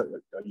 minutes.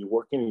 Are you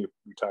working or are you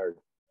retired?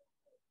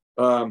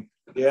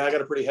 Yeah, I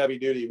got a pretty heavy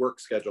duty work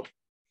schedule.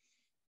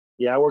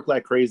 Yeah, I work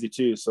like crazy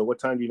too. So what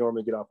time do you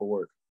normally get off of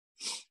work?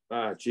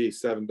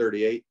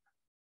 7:38.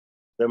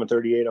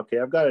 7:38. Okay,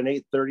 I've got an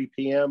 8:30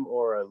 p.m.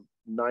 or a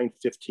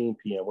 9:15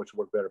 p.m. Which would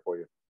work better for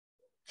you?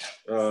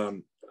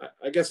 I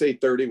guess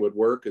 8:30 would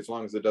work as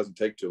long as it doesn't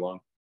take too long.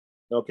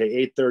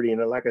 Okay, 8:30.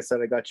 And like I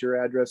said, I got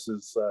your address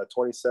is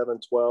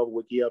 2712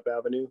 Wickiup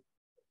Avenue. Is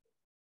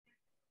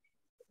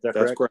that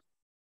correct? Correct.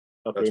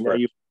 Okay, that's now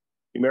correct.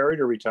 You married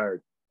or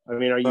retired? I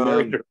mean, are you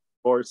married or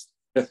divorced?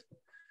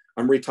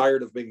 I'm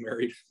retired of being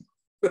married.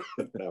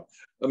 No,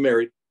 I'm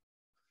married.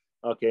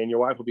 Okay, and your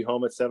wife will be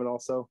home at 7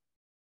 also?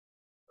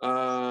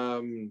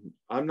 I'm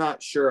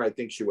not sure. I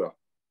think she will.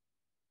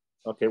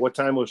 Okay, what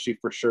time will she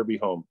for sure be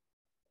home?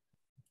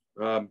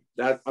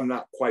 That I'm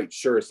not quite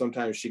sure.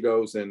 Sometimes she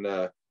goes and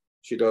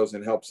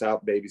helps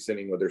out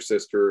babysitting with her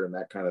sister and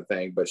that kind of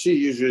thing. But she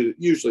usually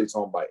is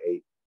home by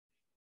 8,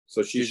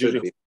 so she should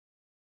be.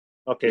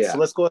 Okay, yeah. So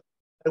let's go ahead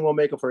and we'll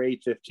make it for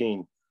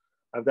 8:15.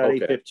 I've got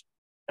 8:15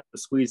 to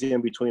squeeze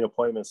in between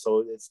appointments,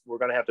 so we're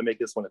going to have to make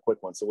this one a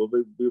quick one. So we'll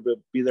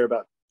be there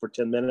about for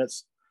 10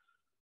 minutes.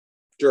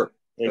 Sure,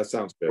 that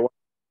sounds good.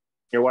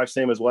 Your wife's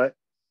name is what?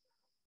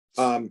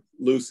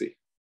 Lucy.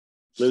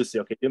 Lucy.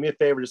 Okay, do me a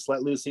favor, just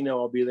let Lucy know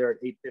I'll be there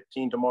at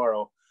 8:15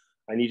 tomorrow.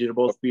 I need you to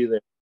both be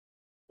there,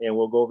 and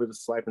we'll go over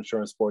this life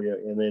insurance for you.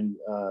 And then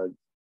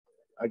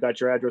I got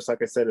your address.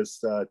 Like I said,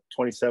 it's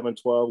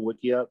 2712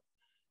 Wickiup.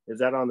 Is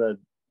that on the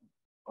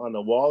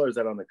wall or is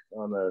that on the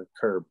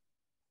curb?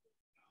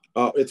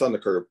 It's on the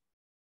curb.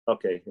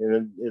 Okay. And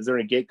then, is there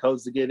any gate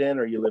codes to get in,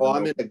 or you live? Well,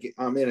 I'm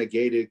in a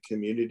gated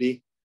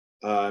community.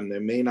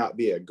 There may not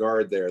be a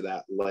guard there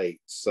that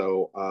late,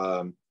 so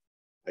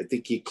I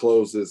think he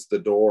closes the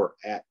door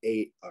at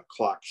 8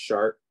 o'clock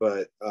sharp.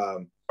 But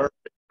I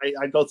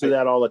go through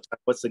that all the time.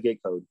 What's the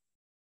gate code?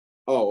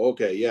 Oh,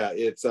 okay, yeah,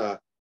 it's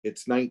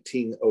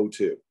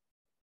 1902.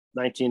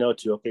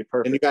 1902. Okay,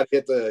 perfect. And you got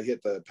to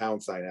hit the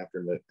pound sign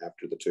after the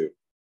 2.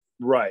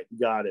 Right,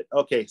 got it.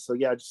 Okay, so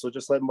yeah,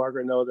 just let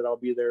Margaret know that I'll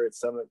be there at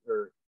 7,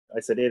 or I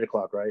said 8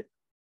 o'clock, right?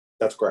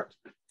 That's correct.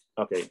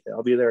 Okay,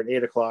 I'll be there at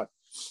 8 o'clock.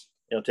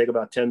 It'll take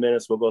about 10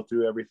 minutes. We'll go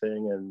through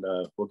everything and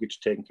we'll get you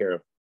taken care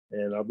of.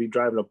 And I'll be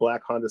driving a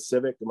black Honda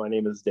Civic. And my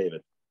name is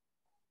David.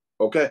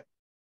 Okay.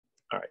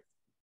 All right.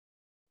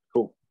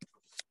 Cool.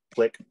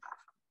 Click.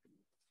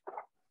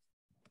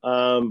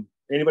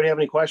 Anybody have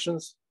any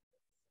questions?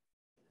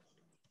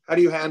 How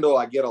do you handle?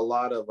 I get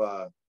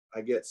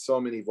so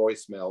many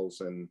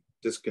voicemails and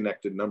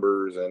disconnected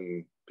numbers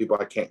and people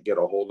I can't get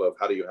a hold of.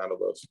 How do you handle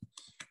those?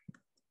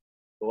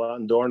 Go out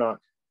and door knock.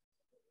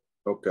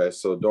 Okay,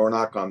 so door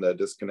knock on the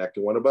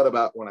disconnected. What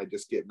about when I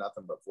just get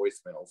nothing but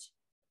voicemails?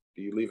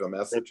 Do you leave a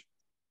message?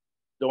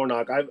 Door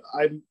knock.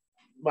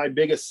 My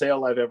biggest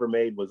sale I've ever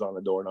made was on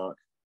a door knock.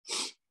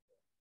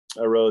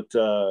 I wrote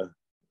a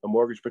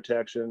mortgage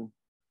protection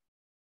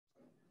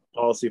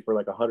policy for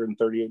like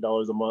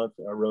 $138 a month.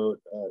 I wrote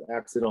an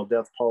accidental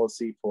death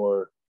policy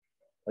for,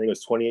 I think it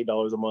was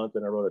 $28 a month,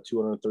 and I wrote a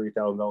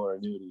 $230,000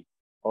 annuity,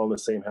 all in the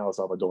same house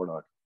off a door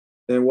knock.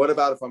 And what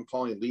about if I'm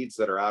calling leads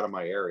that are out of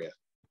my area?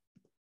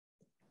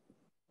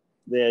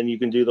 then you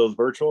can do those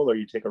virtual, or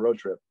you take a road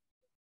trip.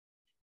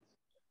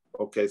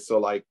 Okay, so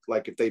like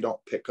if they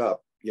don't pick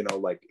up,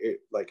 like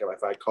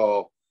if I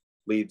call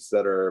leads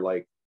that are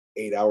like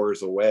 8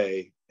 hours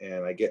away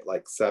and I get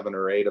like 7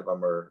 or 8 of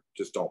them or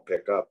just don't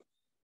pick up,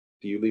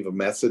 do you leave a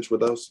message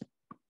with those?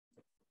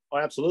 Oh,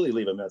 absolutely,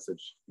 leave a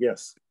message.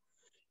 Yes,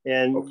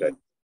 and okay.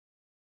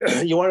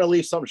 You want to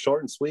leave something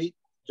short and sweet.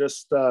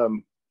 Just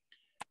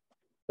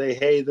say,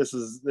 hey, this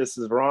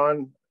is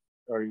Ron,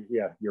 or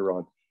yeah, you're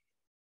Ron.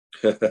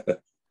 Hey,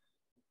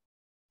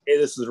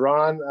 this is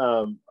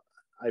Ron.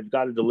 I've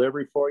got a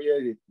delivery for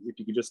you. If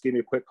you could just give me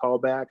a quick call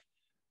back.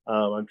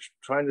 I'm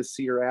trying to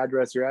see your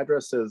address. Your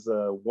address is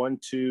 12.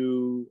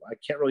 I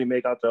can't really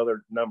make out the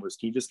other numbers.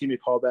 Can you just give me a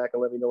call back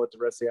and let me know what the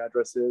rest of the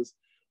address is?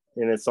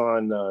 And it's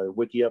on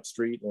Wiki Up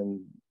Street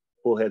in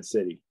Bullhead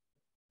City.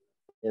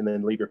 And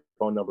then leave your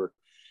phone number.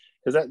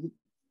 Because that,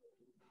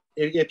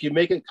 if you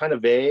make it kind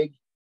of vague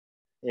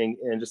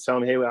and just tell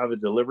them, hey, we have a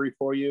delivery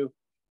for you,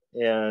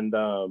 and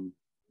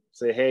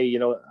say, hey,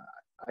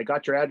 I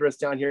got your address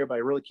down here, but I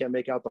really can't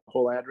make out the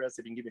whole address.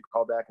 If you can give me a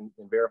call back and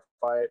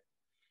verify it.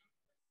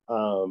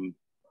 9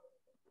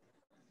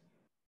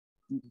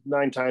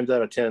 times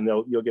out of 10,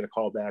 you'll get a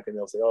call back and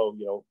they'll say,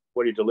 oh,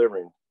 what are you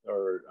delivering?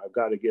 Or I've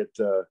got to get,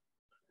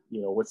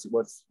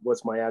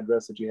 what's my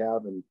address that you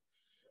have? And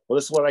well,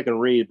 this is what I can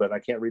read, but I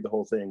can't read the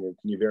whole thing. And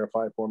can you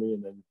verify it for me?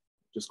 And then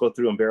just go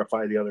through and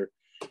verify the other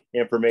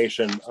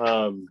information.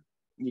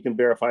 You can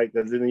verify,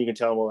 because then you can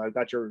tell them, well, I've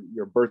got your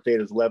birth date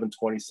is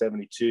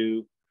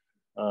 11/20/72.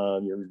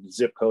 Your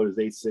zip code is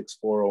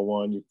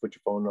 86401. You put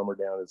your phone number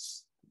down.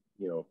 It's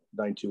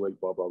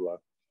 928, blah, blah, blah.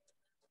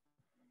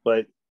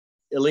 But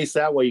at least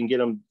that way you can get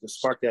them to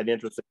spark that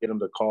interest and get them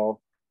to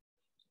call,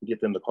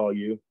 get them to call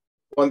you.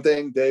 One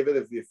thing, David,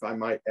 if I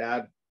might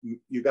add,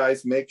 you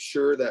guys make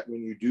sure that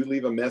when you do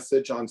leave a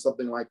message on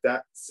something like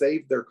that,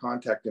 save their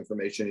contact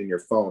information in your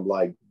phone,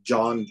 like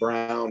John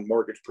Brown,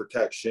 Mortgage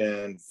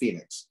Protection,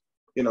 Phoenix,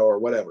 or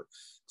whatever.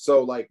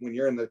 So like when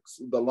you're in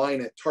the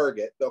line at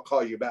Target, they'll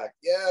call you back.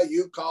 Yeah,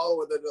 you call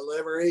with a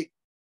delivery.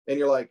 And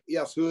you're like,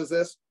 yes, who is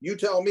this? You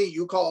tell me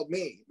you called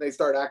me. They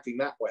start acting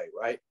that way,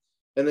 right?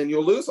 And then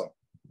you'll lose them.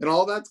 And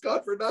all that's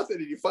gone for nothing.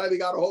 And you finally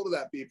got a hold of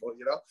that people,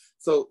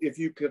 So if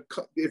you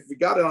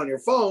got it on your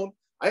phone,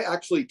 I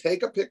actually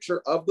take a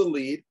picture of the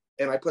lead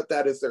and I put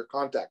that as their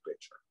contact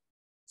picture.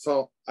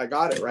 So I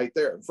got it right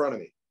there in front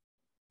of me.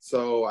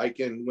 So I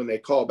can, when they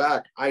call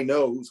back, I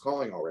know who's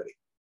calling already.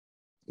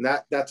 And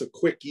that's a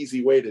quick,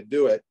 easy way to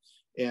do it.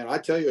 And I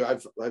tell you,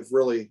 I've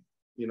really,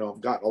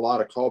 gotten a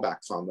lot of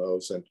callbacks on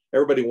those, and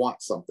everybody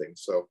wants something.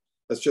 So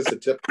that's just a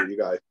tip for you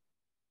guys.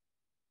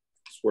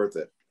 It's worth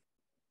it.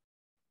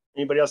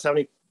 Anybody else have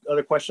any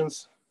other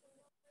questions?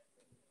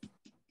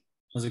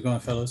 How's it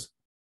going, fellas?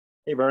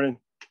 Hey, Vernon.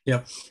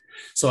 Yep.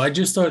 So I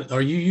just started,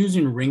 are you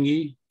using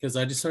Ringy? Because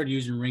I just started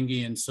using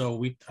Ringy. And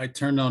so I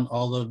turned on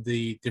all of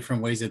the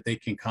different ways that they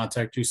can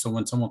contact you. So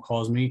when someone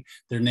calls me,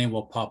 their name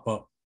will pop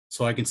up.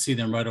 So I can see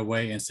them right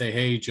away and say,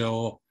 hey,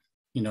 Joe,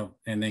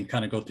 and then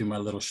kind of go through my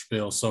little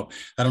spiel. So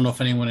I don't know if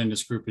anyone in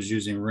this group is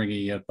using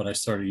Ringy yet, but I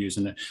started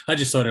using it. I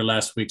just started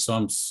last week, so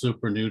I'm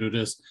super new to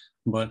this.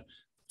 But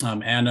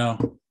Anna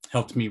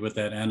helped me with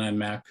that. Anna and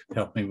Mac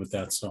helped me with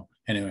that. So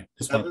anyway,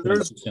 just want to put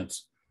in 2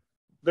 cents.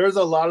 There's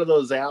a lot of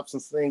those apps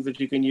and things that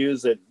you can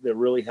use that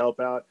really help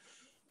out.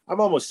 I'm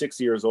almost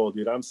 60 years old,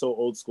 dude. I'm so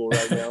old school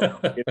right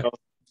now.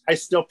 I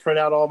still print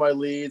out all my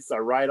leads. I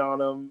write on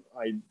them.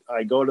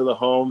 I go to the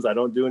homes. I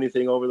don't do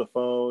anything over the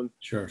phone.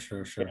 Sure.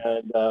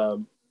 And I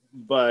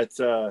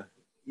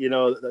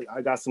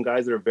got some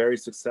guys that are very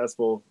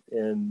successful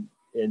in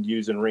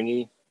using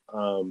Ringy.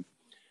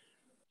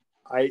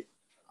 I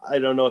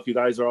don't know if you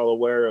guys are all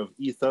aware of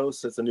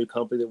Ethos. It's a new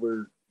company that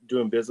we're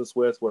doing business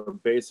with, where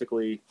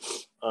basically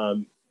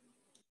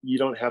you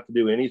don't have to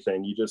do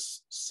anything. You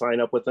just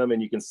sign up with them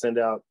and you can send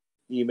out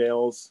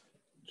emails,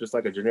 just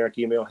like a generic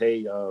email.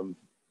 Hey,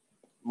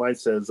 mine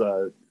says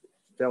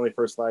Family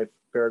First Life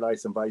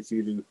Paradise invites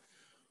you to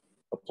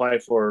apply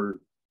for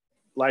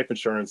life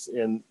insurance.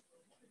 And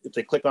if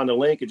they click on the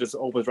link, it just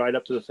opens right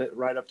up to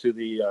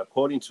the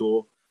quoting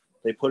tool.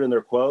 They put in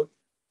their quote.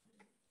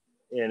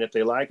 And if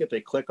they like it,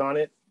 they click on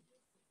it.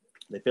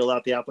 They fill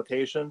out the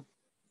application.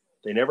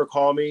 They never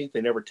call me. They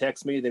never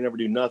text me. They never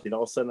do nothing.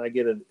 All of a sudden, I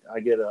get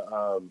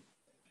a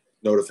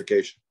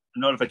notification,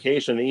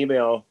 an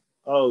email.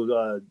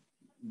 Oh,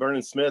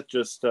 Vernon Smith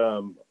just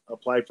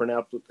applied for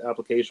an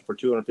application for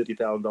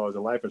 $250,000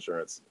 in life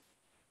insurance.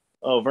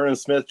 Oh, Vernon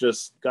Smith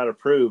just got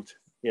approved.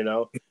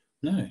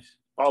 Nice.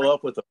 Follow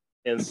up with them.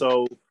 And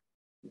so,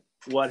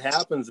 what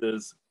happens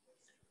is,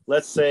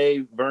 let's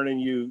say Vernon,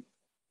 you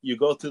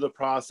go through the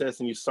process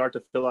and you start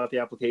to fill out the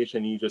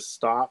application, and you just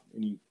stop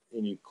and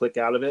you click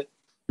out of it.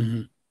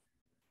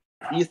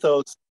 Mm-hmm.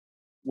 Ethos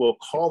will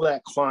call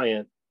that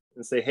client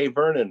and say, hey,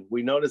 Vernon,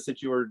 we noticed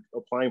that you were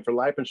applying for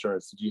life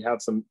insurance. Did you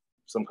have some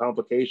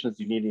complications?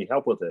 Do you need any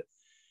help with it?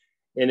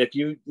 And if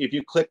you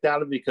clicked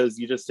out of it because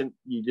you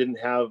didn't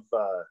have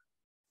the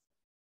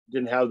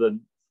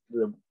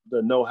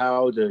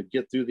know-how to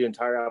get through the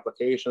entire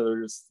application,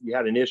 or you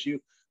had an issue,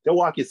 they'll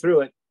walk you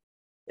through it.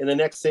 And the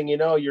next thing you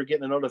know, you're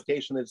getting a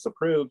notification that it's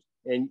approved,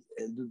 and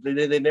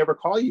they never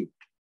call you.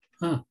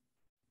 Huh.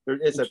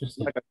 It's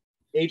like an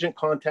agent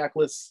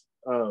contactless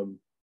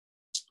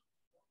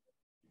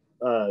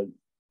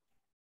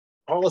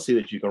policy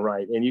that you can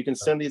write, and you can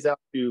send these out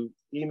to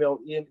email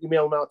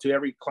them out to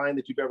every client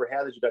that you've ever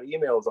had that you've got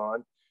emails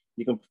on.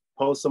 You can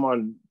post them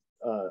on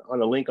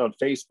a link on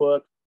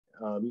Facebook.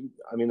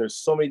 I mean, there's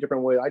so many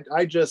different ways.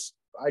 I just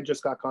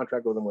got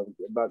contract with them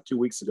about 2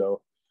 weeks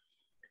ago.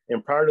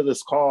 And prior to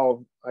this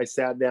call, I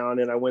sat down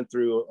and I went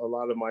through a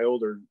lot of my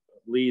older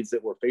leads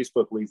that were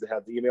Facebook leads that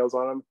had the emails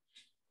on them.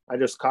 I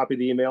just copied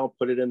the email,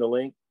 put it in the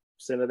link,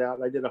 sent it out.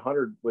 And I did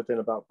 100 within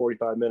about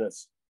 45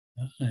 minutes.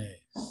 Nice.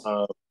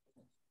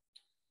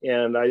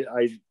 And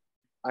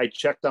I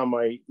checked on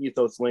my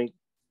Ethos link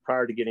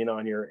prior to getting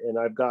on here, and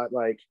I've got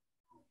like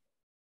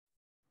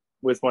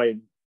with my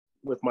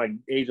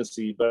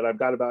agency, but I've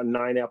got about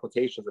 9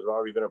 applications that have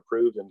already been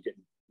approved and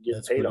getting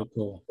That's paid pretty on.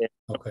 cool.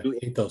 Okay,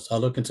 Ethos. I'll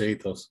look into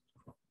Ethos.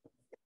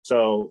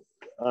 So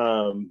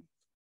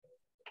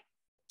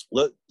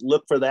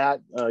look for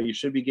that. You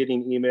should be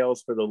getting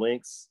emails for the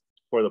links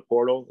for the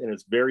portal, and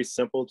it's very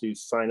simple to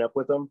sign up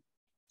with them.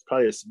 It's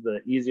probably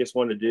the easiest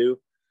one to do,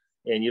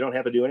 and you don't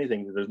have to do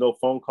anything. There's no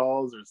phone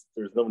calls.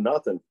 There's no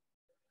nothing.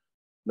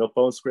 No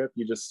phone script.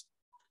 You just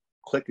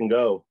click and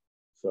go.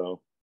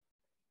 So,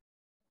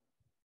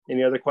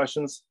 any other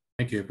questions?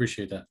 Thank you.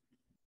 Appreciate that.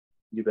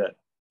 You bet.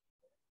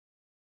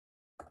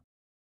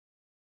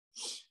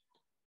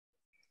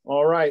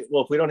 All right.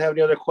 Well, if we don't have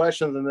any other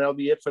questions, then that'll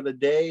be it for the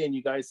day. And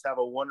you guys have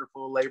a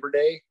wonderful Labor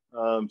Day.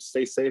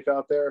 Stay safe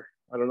out there.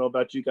 I don't know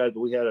about you guys, but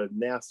we had a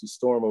nasty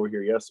storm over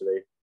here yesterday.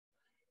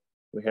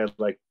 We had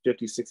like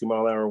 50, 60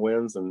 mile an hour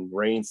winds and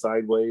rain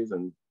sideways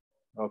and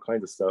all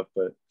kinds of stuff.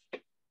 But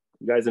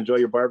you guys enjoy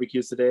your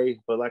barbecues today.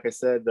 But like I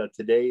said,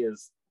 today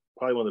is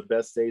probably one of the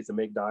best days to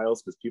make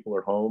dials because people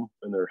are home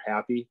and they're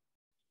happy.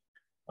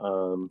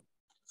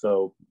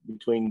 So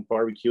between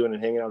barbecuing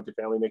and hanging out with your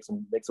family, make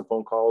some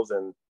phone calls,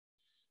 and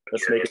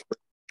let's make it.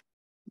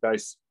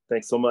 Guys,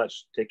 thanks so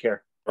much. Take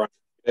care.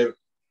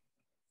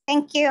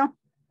 Thank you.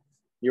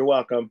 You're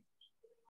welcome.